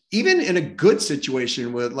 Even in a good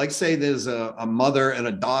situation with, like, say there's a mother and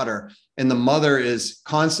a daughter, and the mother is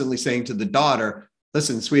constantly saying to the daughter,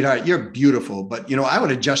 listen, sweetheart, you're beautiful, but, I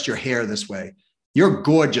would adjust your hair this way. You're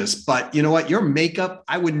gorgeous, but you know what? Your makeup,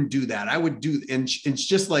 I wouldn't do that. I would do, and it's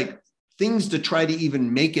just like things to try to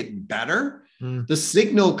even make it better. The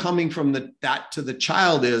signal coming from that to the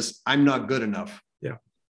child is, I'm not good enough. Yeah.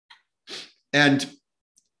 And,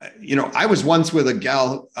 I was once with a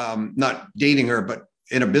gal, not dating her, but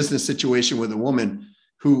in a business situation with a woman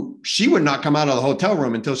who she would not come out of the hotel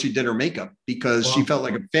room until she did her makeup because she felt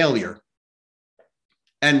like a failure.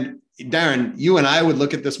 And Darren, you and I would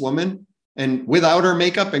look at this woman and without her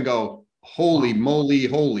makeup and go, holy moly,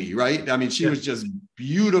 holy, right? I mean, she was just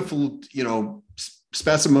beautiful,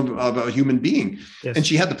 specimen of a human being. Yes. And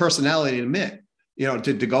she had the personality to admit,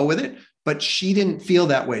 to go with it, but she didn't feel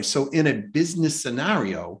that way. So in a business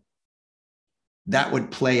scenario, that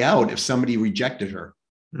would play out if somebody rejected her.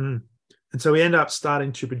 And so we end up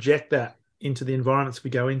starting to project that into the environments we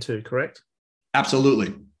go into, correct?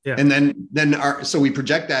 Absolutely. Yeah. And then so we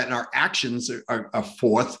project that and our actions are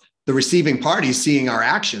forth. The receiving party is seeing our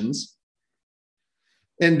actions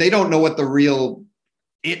and they don't know what the real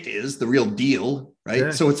the real deal, right?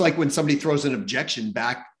 Yeah. So it's like when somebody throws an objection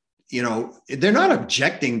back, they're not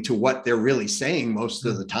objecting to what they're really saying most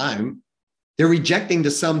of the time. They're rejecting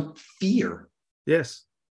to some fear. Yes.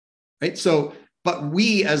 Right. So, but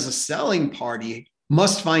we as a selling party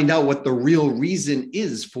must find out what the real reason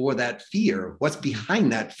is for that fear. What's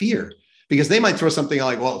behind that fear? Because they might throw something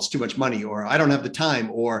like, well, it's too much money, or I don't have the time,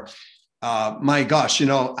 or my gosh,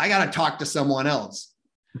 I got to talk to someone else.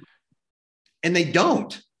 And they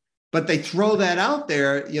don't, but they throw that out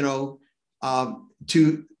there,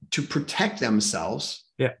 to protect themselves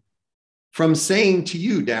from saying to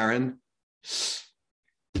you, Darren,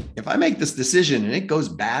 if I make this decision and it goes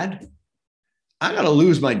bad, I'm going to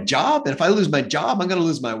lose my job. And if I lose my job, I'm going to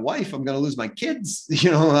lose my wife. I'm going to lose my kids,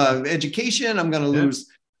 education. I'm going to lose,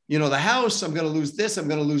 the house. I'm going to lose this. I'm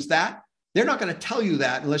going to lose that. They're not going to tell you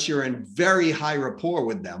that unless you're in very high rapport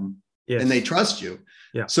with them and they trust you.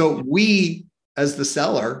 Yeah. So we, as the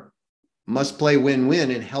seller, must play win-win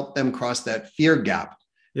and help them cross that fear gap.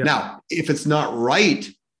 Yeah. Now, if it's not right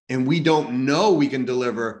and we don't know we can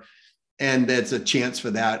deliver, and that's a chance for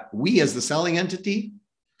that, we as the selling entity,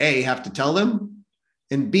 A, have to tell them,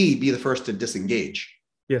 and B, be the first to disengage.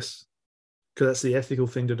 Yes, because that's the ethical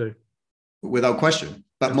thing to do. Without question.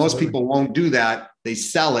 But Absolutely. Most people won't do that. They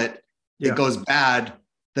sell it. It goes bad.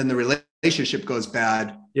 Then the relationship goes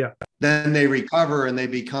bad. Yeah. Then they recover and they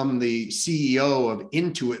become the CEO of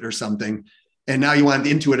Intuit or something. And now you want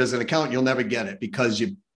Intuit as an accountant, you'll never get it because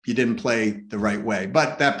you didn't play the right way.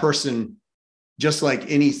 But that person, just like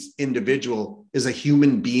any individual, is a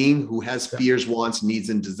human being who has fears, wants, needs,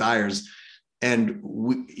 and desires. And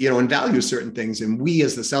we, and value certain things. And we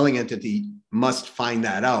as the selling entity must find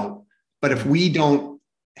that out. But if we don't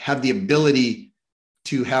have the ability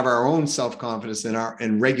to have our own self-confidence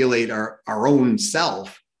and regulate our own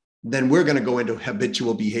self, then we're going to go into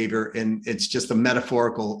habitual behavior. And it's just a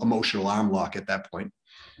metaphorical emotional arm lock at that point.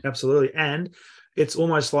 Absolutely. And it's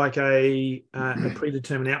almost like a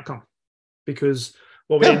predetermined outcome, because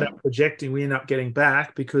what we end up projecting, we end up getting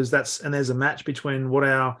back, because there's a match between what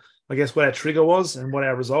our trigger was and what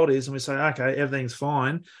our result is. And we say, okay, everything's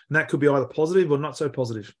fine. And that could be either positive or not so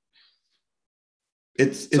positive.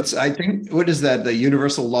 It's I think, what is that? The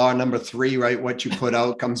universal law number 3, right? What you put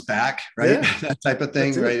out comes back, right? Yeah. That type of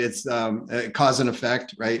thing, right? It's cause and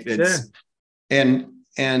effect, right?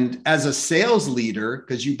 And as a sales leader,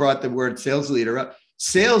 because you brought the word sales leader up,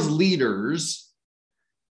 sales leaders,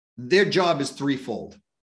 their job is threefold.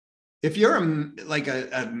 If you're a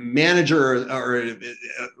manager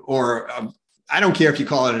or I don't care if you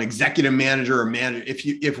call it an executive manager or manager.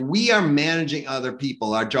 If we are managing other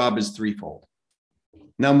people, our job is threefold.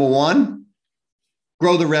 Number 1,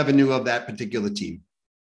 grow the revenue of that particular team.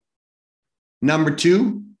 Number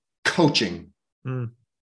 2, coaching. And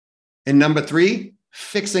number 3,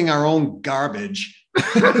 fixing our own garbage.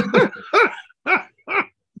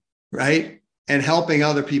 Right? And helping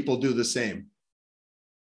other people do the same.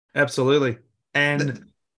 Absolutely. And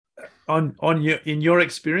in your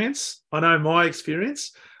experience, I know my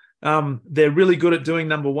experience, they're really good at doing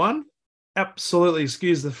number 1. Absolutely,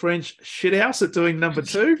 excuse the French, shithouse at doing number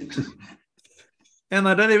 2. And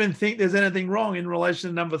I don't even think there's anything wrong in relation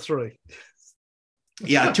to number 3.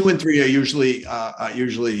 Yeah, 2 and 3 are usually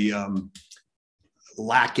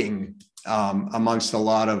lacking amongst a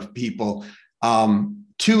lot of people.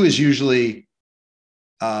 2 is usually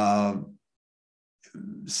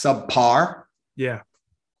subpar. Yeah.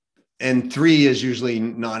 And 3 is usually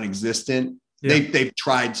non-existent. Yeah. They've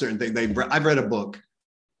tried certain things. I've read a book.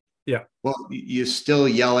 Yeah. Well, you still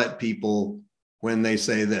yell at people when they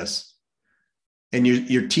say this, and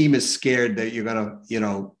your team is scared that you're going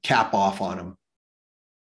to, cap off on them.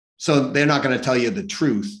 So they're not going to tell you the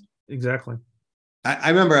truth. Exactly. I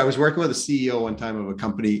remember I was working with a CEO one time of a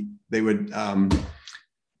company. They were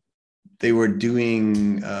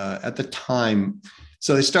doing at the time.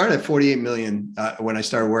 So they started at 48 million when I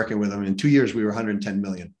started working with them. In 2 years, we were 110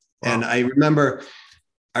 million. Wow. And I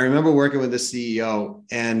remember working with this CEO,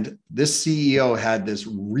 and this CEO had this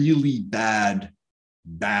really bad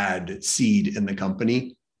seed in the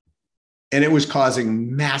company, and it was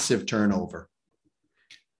causing massive turnover.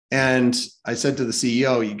 And I said to the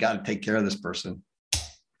CEO, you got to take care of this person.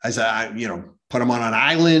 I said, put him on an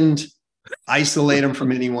island, isolate him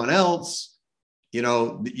from anyone else. I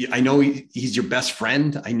know he's your best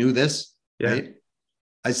friend. I knew this. Yeah. Right?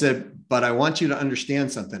 I said, but I want you to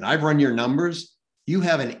understand something. I've run your numbers. You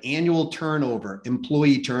have an annual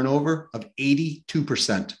employee turnover of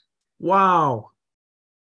 82%. Wow.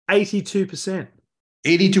 82%.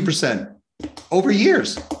 82% over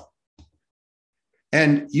years.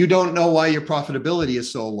 And you don't know why your profitability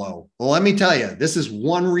is so low. Well, let me tell you, this is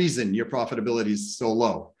one reason your profitability is so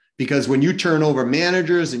low. Because when you turn over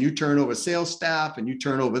managers and you turn over sales staff and you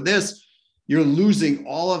turn over this, you're losing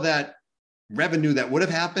all of that revenue that would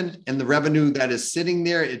have happened, and the revenue that is sitting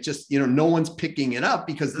there, it just, no one's picking it up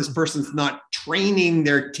because this person's not training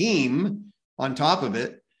their team on top of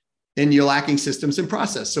it, and you're lacking systems and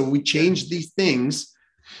process. So we changed these things.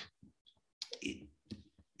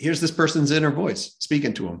 Here's this person's inner voice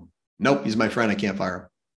speaking to him. Nope, he's my friend. I can't fire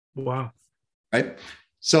him. Wow. Right.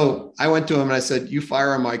 So I went to him and I said, you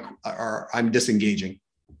fire him, or I'm disengaging.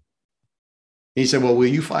 And he said, well, will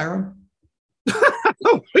you fire him?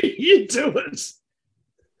 Will you do it?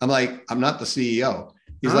 I'm like, I'm not the CEO.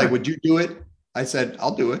 He's like, would you do it? I said,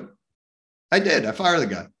 I'll do it. I did. I fired the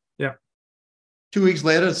guy. Yeah. 2 weeks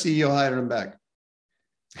later, the CEO hired him back.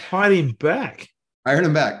 Hired him back? Hired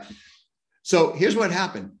him back. So here's what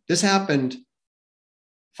happened. This happened.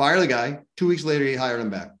 Fire the guy. 2 weeks later, he hired him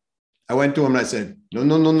back. I went to him and I said,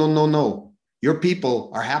 no. Your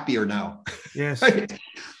people are happier now. Yes. Right?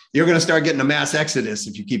 You're going to start getting a mass exodus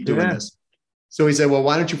if you keep doing this. So he said, well,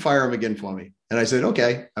 why don't you fire him again for me? And I said,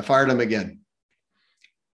 okay. I fired him again.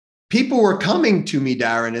 People were coming to me,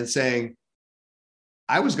 Darren, and saying,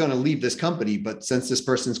 I was going to leave this company, but since this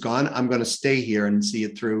person's gone, I'm going to stay here and see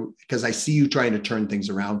it through because I see you trying to turn things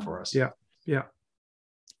around for us. Yeah. Yeah.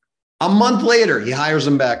 A month later, he hires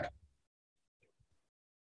them back. A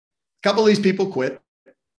couple of these people quit.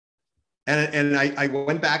 And I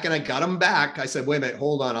went back and I got them back. I said, wait a minute,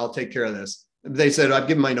 hold on, I'll take care of this. They said, I've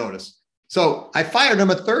given my notice. So I fired him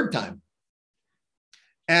a third time.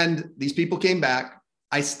 And these people came back.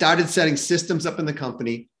 I started setting systems up in the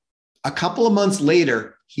company. A couple of months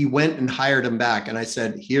later, he went and hired him back. And I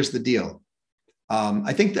said, here's the deal.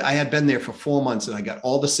 I think that I had been there for 4 months and I got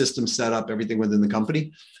all the systems set up, everything within the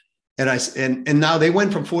company. And now they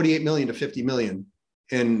went from 48 million to 50 million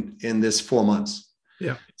in this 4 months.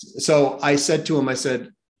 Yeah. So I said to him, I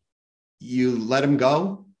said, you let him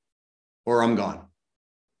go or I'm gone.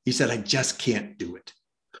 He said, I just can't do it.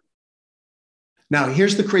 Now,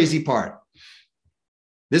 here's the crazy part.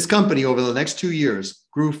 This company over the next 2 years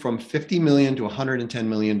grew from 50 million to $110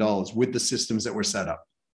 million with the systems that were set up.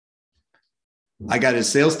 I got his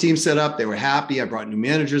sales team set up. They were happy. I brought new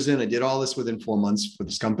managers in. I did all this within 4 months for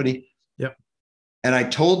this company. Yep. And I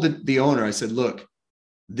told the owner, I said, look,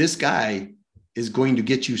 this guy is going to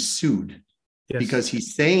get you sued because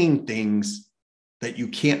he's saying things that you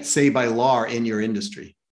can't say by law in your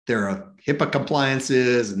industry. There are HIPAA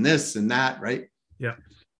compliances and this and that, right? Yeah.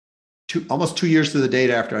 Almost 2 years to the date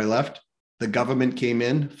after I left, the government came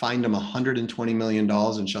in, fined him $120 million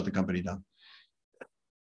and shut the company down.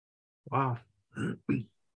 Wow.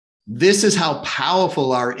 This is how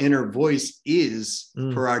powerful our inner voice is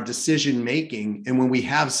for our decision making. And when we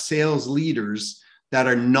have sales leaders that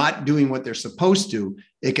are not doing what they're supposed to,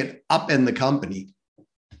 it can upend the company.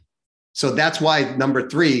 So that's why number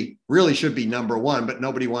 3 really should be number 1, but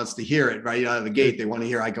nobody wants to hear it right out of the gate. They want to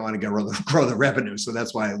hear, I want to grow the revenue. So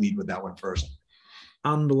that's why I lead with that one first.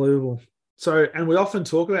 Unbelievable. So, and we often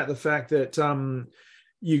talk about the fact that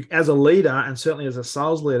you, as a leader, and certainly as a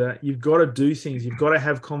sales leader, you've got to do things. You've got to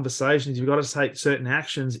have conversations. You've got to take certain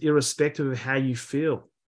actions, irrespective of how you feel.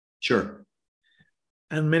 Sure.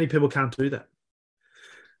 And many people can't do that.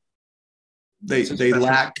 They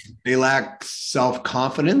lack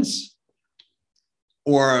self-confidence,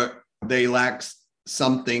 or they lack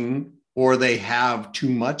something, or they have too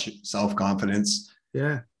much self-confidence.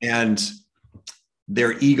 Yeah. And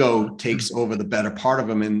their ego takes over the better part of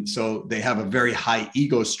them. And so they have a very high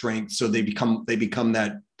ego strength. So they become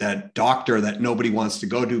that doctor that nobody wants to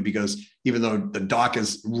go to, because even though the doc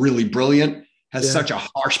is really brilliant, has such a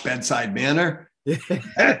harsh bedside manner.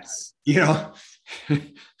 Yes.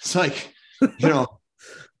 It's like,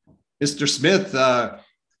 Mr. Smith, I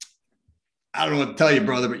don't know what to tell you,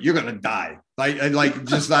 brother, but you're going to die. Like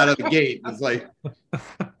just out of the gate. It's like,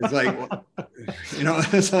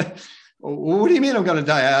 it's like, what do you mean I'm going to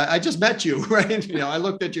die? I just met you, right? I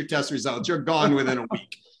looked at your test results. You're gone within a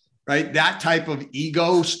week, right? That type of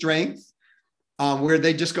ego strength, where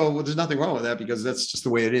they just go, well, there's nothing wrong with that because that's just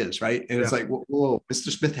the way it is, right? And it's like, whoa,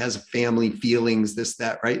 Mr. Smith has family, feelings, this,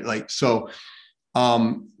 that, right? Like, so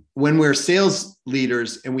when we're sales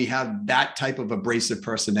leaders and we have that type of abrasive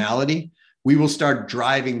personality, we will start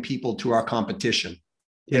driving people to our competition.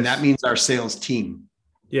 Yes. And that means our sales team.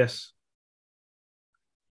 Yes.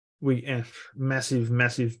 We have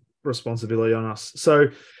massive responsibility on us. So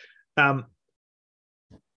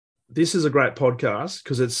this is a great podcast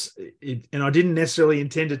because and I didn't necessarily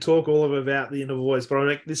intend to talk all of it about the inner voice, but I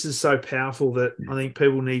think this is so powerful that I think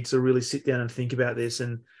people need to really sit down and think about this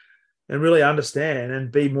and really understand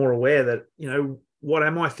and be more aware that, what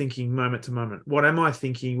am I thinking moment to moment? What am I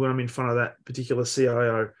thinking when I'm in front of that particular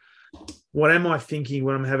CIO? What am I thinking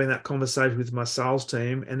when I'm having that conversation with my sales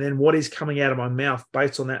team? And then what is coming out of my mouth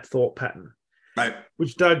based on that thought pattern? Right.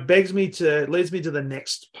 Which, Doug, leads me to the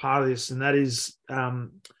next part of this. And that is,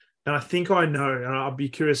 and I think I know, and I'll be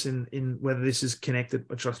curious in whether this is connected,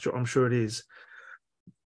 which I'm sure it is,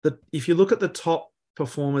 that if you look at the top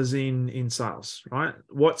performers in sales, right?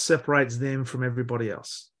 What separates them from everybody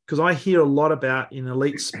else? Because I hear a lot about in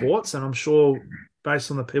elite sports, and I'm sure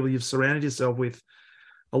based on the people you've surrounded yourself with,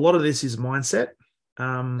 a lot of this is mindset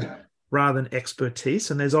rather than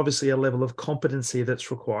expertise. And there's obviously a level of competency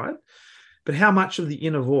that's required. But how much of the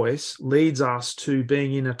inner voice leads us to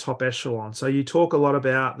being in a top echelon? So you talk a lot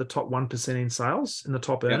about the top 1% in sales and the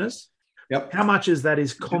top earners. Yep. How much is that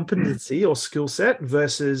is competency or skill set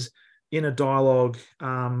versus inner dialogue,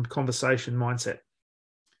 conversation mindset?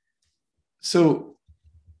 So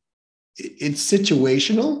it's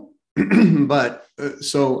situational, but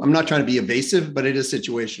so I'm not trying to be evasive, but it is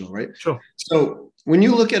situational, right? Sure. So when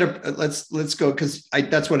you look at let's go, because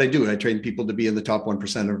that's what I do. I train people to be in the top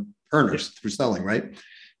 1% of earners through selling, right?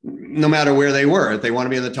 No matter where they were, if they want to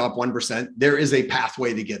be in the top 1%, there is a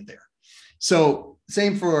pathway to get there. So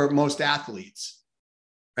same for most athletes,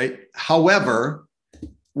 right? However,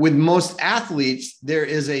 with most athletes, there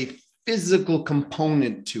is a physical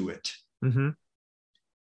component to it. Mm-hmm.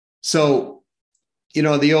 So,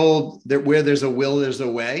 the old that where there's a will, there's a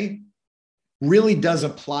way really does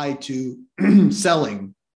apply to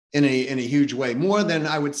selling in a huge way, more than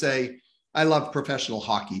I would say. I love professional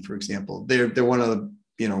hockey, for example. They're one of the,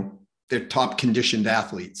 they're top conditioned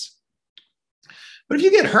athletes. But if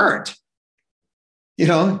you get hurt,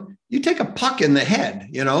 you take a puck in the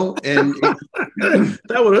head, and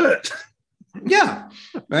that would hurt. Yeah.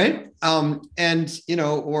 Right.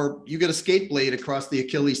 Or you get a skate blade across the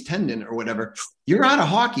Achilles tendon or whatever, you're out of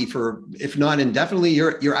hockey for, if not indefinitely,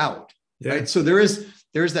 you're out. Yeah. Right. So there's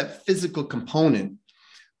that physical component,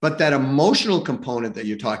 but that emotional component that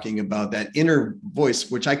you're talking about, that inner voice,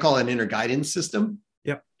 which I call an inner guidance system.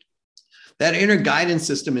 Yep. That inner guidance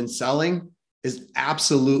system in selling is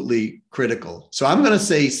absolutely critical. So I'm going to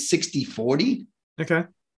say 60-40. Okay.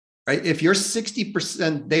 Right. If you're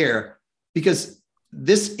 60% there, because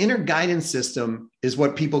this inner guidance system is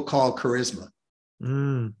what people call charisma.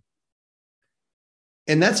 Mm.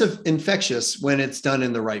 And that's infectious when it's done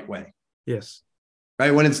in the right way. Yes.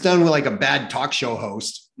 Right. When it's done with like a bad talk show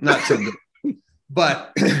host, not so good.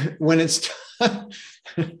 But when it's done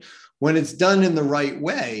in the right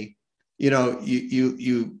way,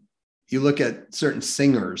 you look at certain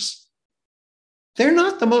singers, they're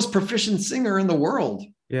not the most proficient singer in the world.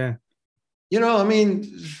 Yeah.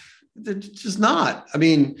 They're just not.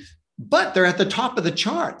 But they're at the top of the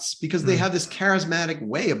charts because they have this charismatic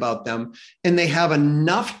way about them, and they have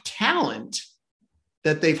enough talent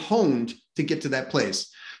that they've honed to get to that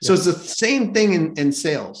place. Yeah. So it's the same thing in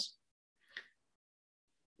sales.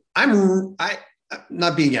 I'm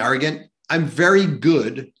not being arrogant. I'm very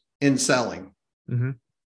good in selling. Mm-hmm.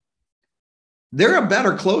 There are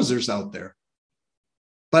better closers out there,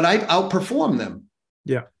 but I outperform them.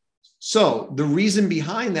 Yeah. So the reason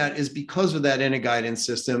behind that is because of that inner guidance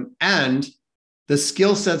system, and the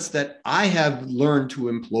skill sets that I have learned to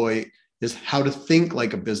employ is how to think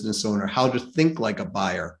like a business owner, how to think like a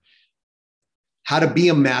buyer, how to be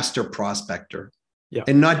a master prospector,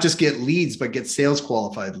 and not just get leads, but get sales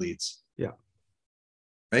qualified leads. Yeah.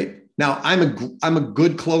 Right. Now I'm a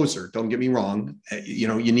good closer. Don't get me wrong.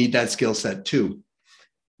 You need that skill set too.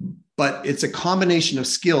 But it's a combination of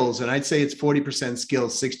skills. And I'd say it's 40%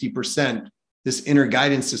 skills, 60% this inner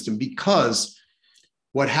guidance system, because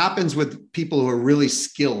what happens with people who are really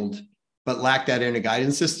skilled but lack that inner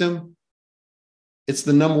guidance system, it's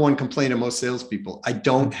the number one complaint of most salespeople. I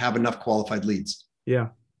don't have enough qualified leads. Yeah.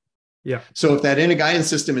 Yeah. So if that inner guidance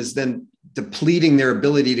system is then depleting their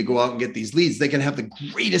ability to go out and get these leads, they can have the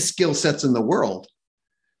greatest skill sets in the world,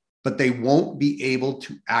 but they won't be able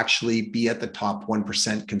to actually be at the top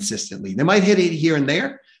 1% consistently. They might hit it here and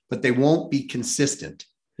there, but they won't be consistent.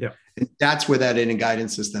 Yeah. And that's where that inner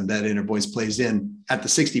guidance system, that inner voice plays in at the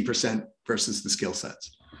 60% versus the skill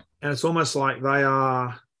sets. And it's almost like they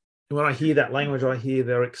are, when I hear that language, I hear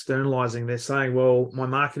they're externalizing. They're saying, well, my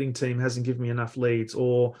marketing team hasn't given me enough leads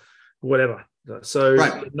or whatever. So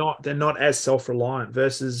they're not as self-reliant,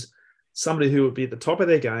 versus somebody who would be at the top of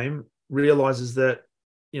their game realizes that,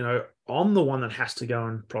 I'm the one that has to go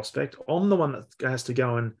and prospect. I'm the one that has to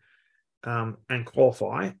go and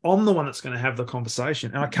qualify. I'm the one that's going to have the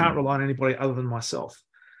conversation, and I can't rely on anybody other than myself.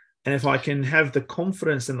 And if I can have the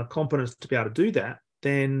confidence and the competence to be able to do that,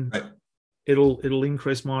 then it'll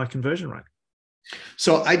increase my conversion rate.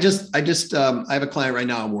 So I have a client right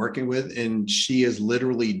now I'm working with, and she has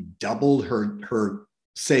literally doubled her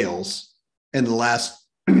sales in the last,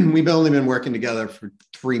 we've only been working together for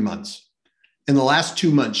 3 months. In the last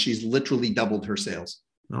 2 months, she's literally doubled her sales.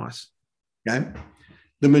 Nice. Okay.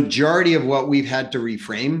 The majority of what we've had to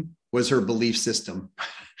reframe was her belief system.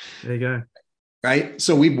 There you go. Right.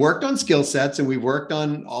 So we've worked on skill sets and we've worked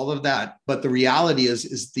on all of that. But the reality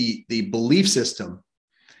is the belief system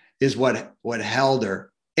is what held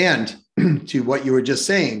her. And to what you were just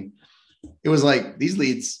saying, it was like, these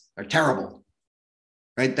leads are terrible.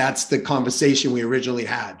 Right. That's the conversation we originally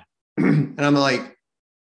had. And I'm like,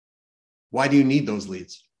 why do you need those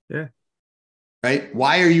leads? Yeah. Right.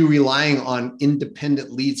 Why are you relying on independent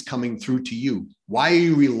leads coming through to you? Why are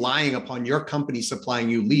you relying upon your company supplying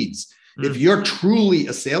you leads? If you're truly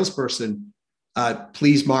a salesperson,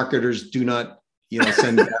 please, marketers, do not,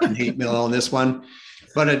 send hate mail on this one.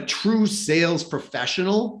 But a true sales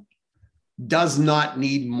professional does not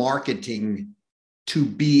need marketing to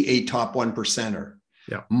be a top 1%er.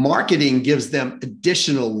 Yeah. Marketing gives them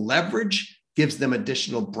additional leverage, gives them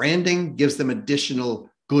additional branding, gives them additional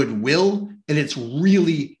goodwill. And it's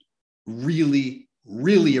really, really,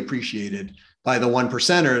 really appreciated by the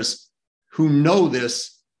 1%ers who know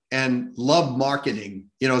this and love marketing,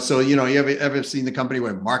 so, you ever seen the company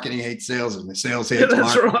where marketing hates sales and the sales hates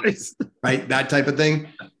That's marketing, right. right? That type of thing.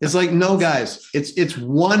 It's like, no, guys, it's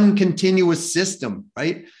one continuous system,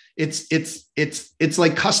 right? It's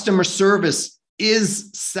like customer service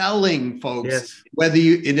is selling, folks. Yes. Whether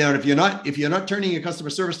if you're not turning your customer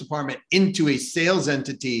service department into a sales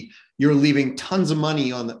entity, you're leaving tons of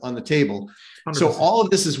money on the table. 100%. So all of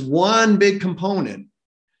this is one big component.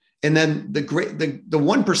 And then the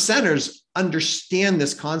one percenters understand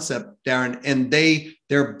this concept, Darren, and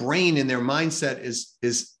their brain and their mindset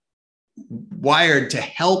is wired to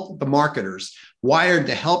help the marketers, wired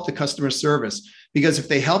to help the customer service. Because if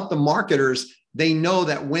they help the marketers, they know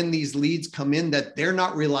that when these leads come in, that they're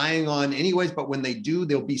not relying on anyways, but when they do,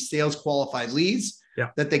 there'll be sales qualified leads. Yeah.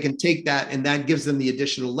 That they can take that, and that gives them the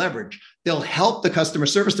additional leverage. They'll help the customer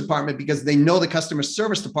service department because they know the customer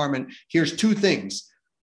service department hears two things: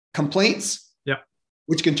 complaints,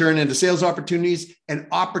 which can turn into sales opportunities, and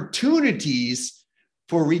opportunities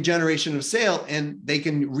for regeneration of sale, and they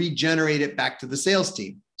can regenerate it back to the sales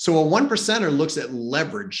team. So a one percenter looks at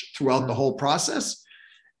leverage throughout the whole process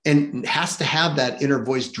and has to have that inner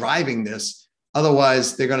voice driving this.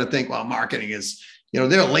 Otherwise, they're going to think, well, marketing is,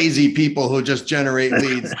 they're lazy people who just generate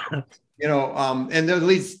leads, and their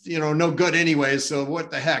leads, no good anyways. So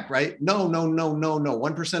what the heck, right? No.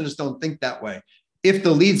 One percenters don't think that way. If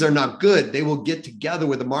the leads are not good, they will get together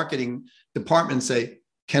with the marketing department and say,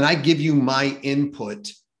 can I give you my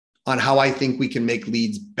input on how I think we can make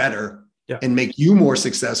leads better and make you more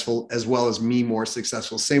successful as well as me more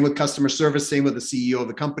successful? Same with customer service, same with the CEO of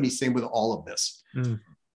the company, same with all of this.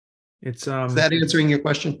 It's Is that answering your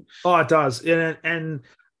question? Oh, it does. And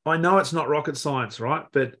I know it's not rocket science, right?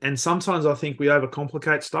 And sometimes I think we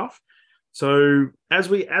overcomplicate stuff. So as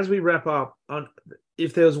we wrap up,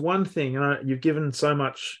 if there's one thing, you've given so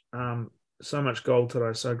much gold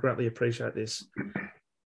today, so I greatly appreciate this.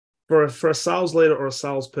 For a sales leader or a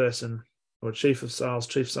salesperson or a chief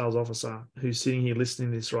sales officer who's sitting here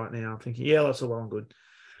listening to this right now, thinking, yeah, that's all well and good.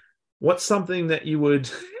 What's something that you would,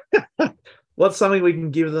 what's something we can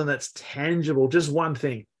give them that's tangible, just one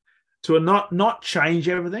thing, to not change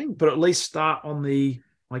everything, but at least start on the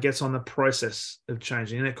process of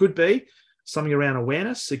changing. And it could be something around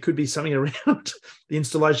awareness. It could be something around the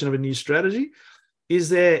installation of a new strategy. Is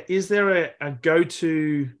there a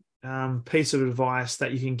go-to piece of advice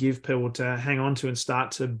that you can give people to hang on to and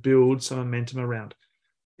start to build some momentum around?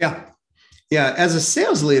 Yeah. As a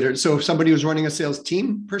sales leader, so somebody who's running a sales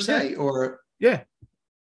team per se, or yeah.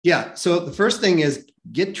 So the first thing is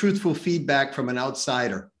get truthful feedback from an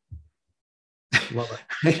outsider. Love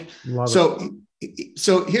it.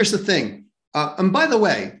 So here's the thing. And by the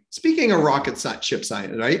way, speaking of rocket ship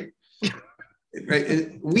science, right?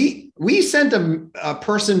 Right. We sent a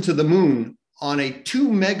person to the moon on a 2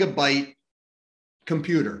 megabyte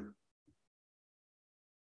computer.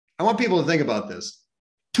 I want people to think about this.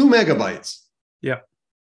 2 megabytes. Yeah.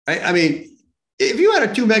 I mean, if you had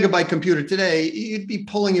a 2 megabyte computer today, you'd be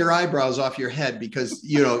pulling your eyebrows off your head because,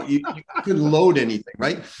 you couldn't load anything,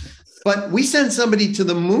 right? But we sent somebody to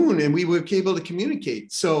the moon and we were able to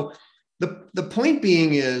communicate. So the point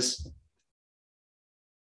being is,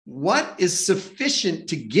 what is sufficient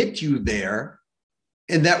to get you there,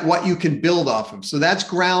 and that what you can build off of. So that's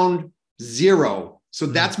ground zero. So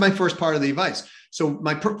that's my first part of the advice. So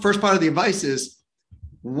my first part of the advice is,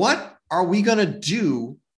 what are we going to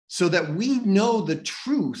do so that we know the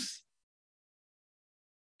truth?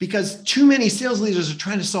 Because too many sales leaders are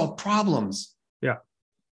trying to solve problems. Yeah.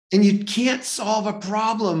 And you can't solve a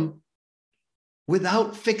problem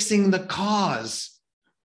without fixing the cause.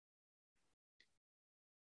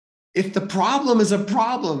 If the problem is a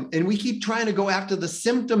problem and we keep trying to go after the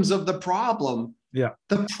symptoms of the problem,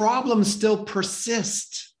 the problem still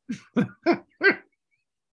persists. But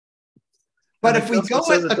if we go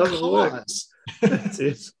at the cause, that's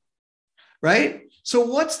it. Right? So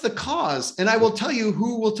what's the cause? And I will tell you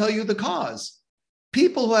who will tell you the cause.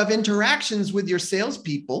 People who have interactions with your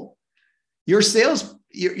salespeople, your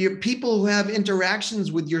people who have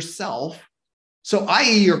interactions with yourself. So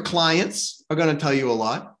i.e. your clients are going to tell you a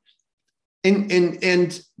lot.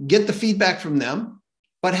 And get the feedback from them,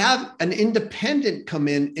 but have an independent come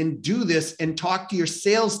in and do this and talk to your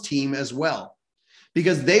sales team as well,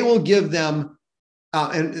 because they will give them,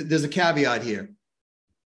 and there's a caveat here.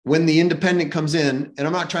 When the independent comes in, and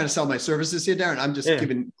I'm not trying to sell my services here, Darren, I'm just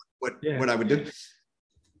giving what I would do.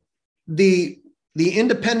 The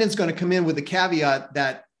independent's going to come in with the caveat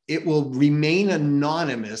that it will remain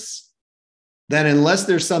anonymous, that unless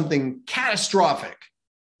there's something catastrophic,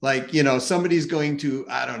 like, somebody's going to,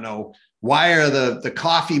 I don't know, wire the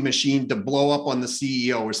coffee machine to blow up on the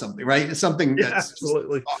CEO or something, right? It's something that's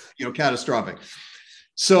absolutely catastrophic.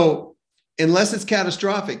 So unless it's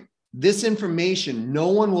catastrophic, this information, no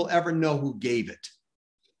one will ever know who gave it.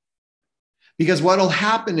 Because what will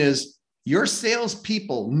happen is your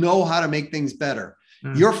salespeople know how to make things better.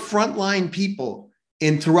 Your frontline people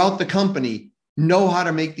throughout the company know how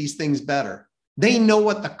to make these things better. They know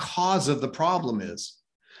what the cause of the problem is.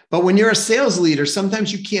 But when you're a sales leader,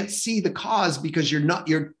 sometimes you can't see the cause because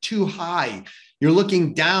you're too high. You're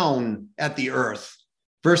looking down at the earth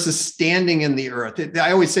versus standing in the earth.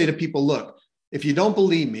 I always say to people, look, if you don't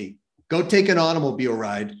believe me, go take an automobile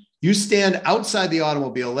ride. You stand outside the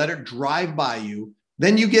automobile, let it drive by you.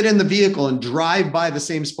 Then you get in the vehicle and drive by the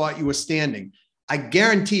same spot you were standing. I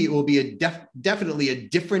guarantee it will be definitely a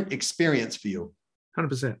different experience for you.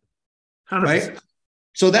 100%. Right?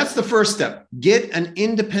 So that's the first step. Get an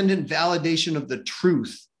independent validation of the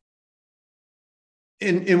truth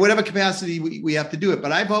in whatever capacity we have to do it.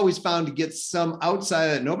 But I've always found to get some outside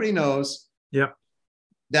that nobody knows. Yep.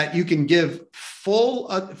 That you can give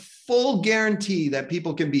full guarantee that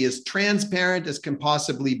people can be as transparent as can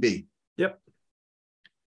possibly be. Yep.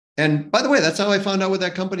 And by the way, that's how I found out with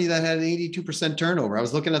that company that had an 82% turnover. I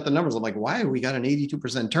was looking at the numbers. I'm like, why have we got an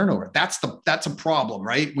 82% turnover? That's a problem,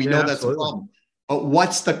 right? We know that's a problem. But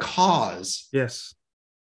what's the cause? Yes.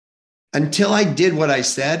 Until I did what I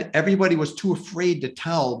said, everybody was too afraid to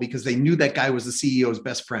tell because they knew that guy was the CEO's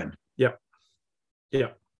best friend. Yep.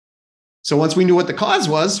 Yep. So once we knew what the cause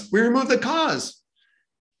was, we removed the cause.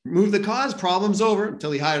 Remove the cause, problem's over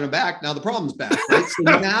until he hired him back. Now the problem's back, right? So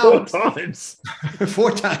now 4 times.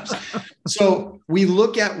 4 times. So we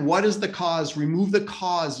look at what is the cause, remove the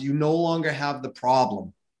cause, you no longer have the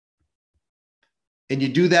problem. And you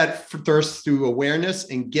do that first through awareness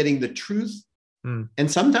and getting the truth. And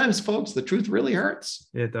sometimes, folks, the truth really hurts.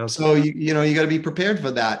 Yeah, it does. So you got to be prepared for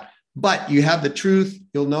that. But you have the truth,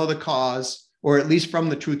 you'll know the cause. Or at least from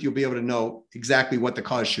the truth, you'll be able to know exactly what the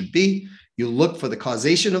cause should be. You look for the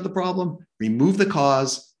causation of the problem, remove the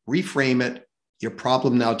cause, reframe it. Your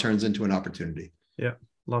problem now turns into an opportunity. Yeah,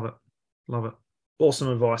 love it. Love it. Awesome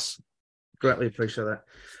advice. Greatly appreciate that.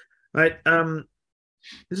 Mate,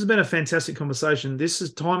 this has been a fantastic conversation.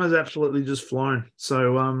 Time has absolutely just flown.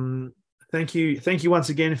 So thank you. Thank you once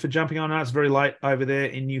again for jumping on. I know it's very late over there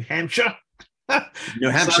in New Hampshire. New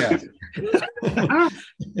Hampshire.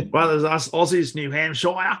 Well, there's us Aussies, New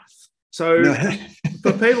Hampshire. So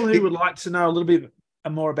for people who would like to know a little bit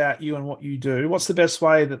more about you and what you do, what's the best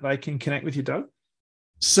way that they can connect with you, Doug?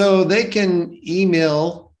 So they can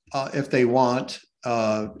email if they want.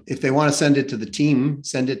 If they want to send it to the team,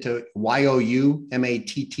 send it to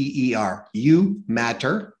YOUMATTER, you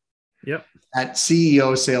matter. Yep. At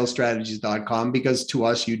ceosalesstrategies.com, because to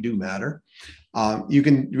us, you do matter. You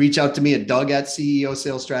can reach out to me at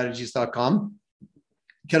doug@ceosalesstrategies.com.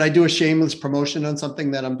 Can I do a shameless promotion on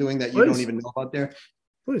something that I'm doing that you don't even know about there?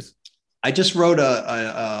 Please. I just wrote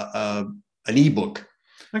an ebook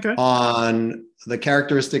on the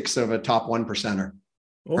characteristics of a top 1%er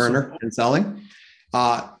earner and selling.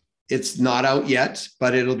 It's not out yet,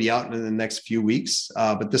 but it'll be out in the next few weeks.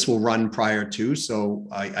 But this will run prior to, so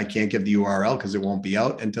I can't give the URL because it won't be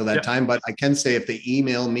out until that time. But I can say if they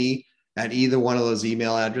email me at either one of those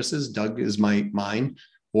email addresses, Doug is mine,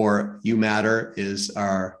 or You Matter is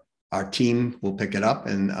our team will pick it up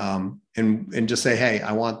and just say, hey,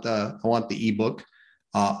 I want the ebook.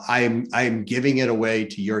 I'm giving it away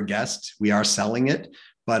to your guest. We are selling it,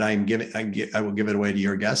 but I will give it away to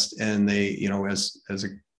your guest. And they, as a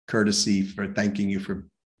courtesy for thanking you for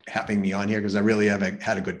having me on here, because I really have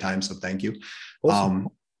had a good time. So thank you. Awesome.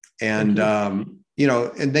 And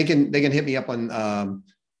they can hit me up on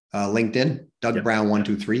LinkedIn, Doug Brown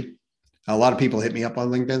 123. A lot of people hit me up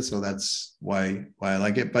on LinkedIn, so that's why I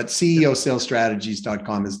like it. But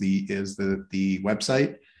ceosalesstrategies.com is the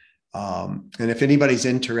website. And if anybody's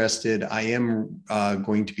interested, I am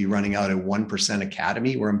going to be running out a 1%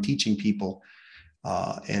 Academy where I'm teaching people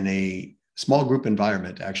in a small group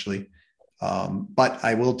environment, actually. But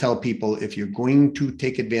I will tell people, if you're going to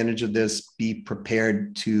take advantage of this, be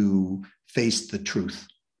prepared to face the truth,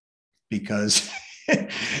 because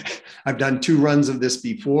I've done 2 runs of this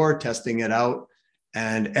before, testing it out.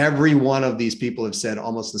 And every one of these people have said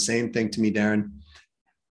almost the same thing to me, Darren.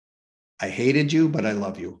 I hated you, but I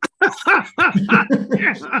love you.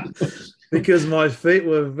 Because my feet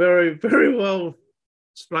were very, very well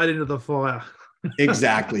straight into the fire.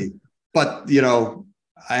 Exactly. But,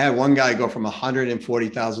 I had one guy go from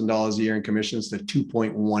 $140,000 a year in commissions to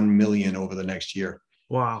 2.1 million over the next year.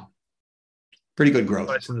 Wow. Pretty good growth.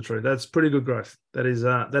 That's the truth. That's pretty good growth. That is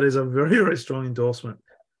a very, very strong endorsement.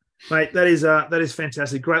 Mate, that is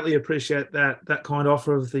fantastic. Greatly appreciate that kind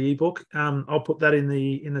offer of the ebook. I'll put that in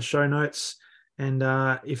the show notes, and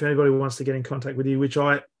if anybody wants to get in contact with you, which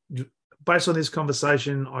based on this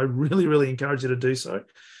conversation, I really, really encourage you to do so.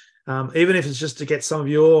 Even if it's just to get some of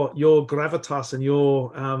your gravitas and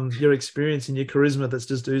your experience and your charisma that's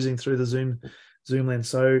just oozing through the Zoom lens.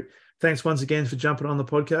 So thanks once again for jumping on the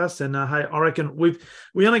podcast. And hey, I reckon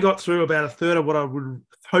we only got through about a third of what I was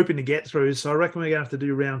hoping to get through. So I reckon we're going to have to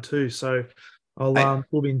do round 2. So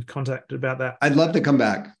we'll be in contact about that. I'd love to come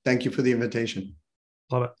back. Thank you for the invitation.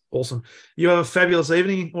 Love it. Awesome. You have a fabulous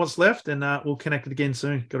evening. What's left, and we'll connect again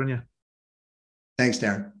soon. Good on you. Thanks,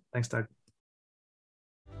 Darren. Thanks, Doug.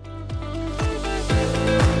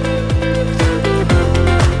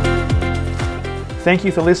 Thank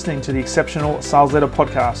you for listening to the Exceptional Sales Leader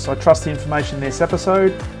Podcast. I trust the information in this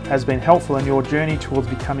episode has been helpful in your journey towards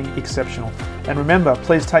becoming exceptional. And remember,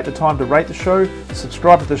 please take the time to rate the show,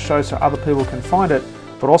 subscribe to the show so other people can find it.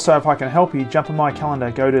 But also, if I can help you, jump on my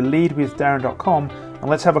calendar, go to leadwithdarren.com, and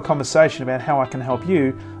let's have a conversation about how I can help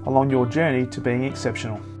you along your journey to being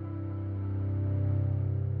exceptional.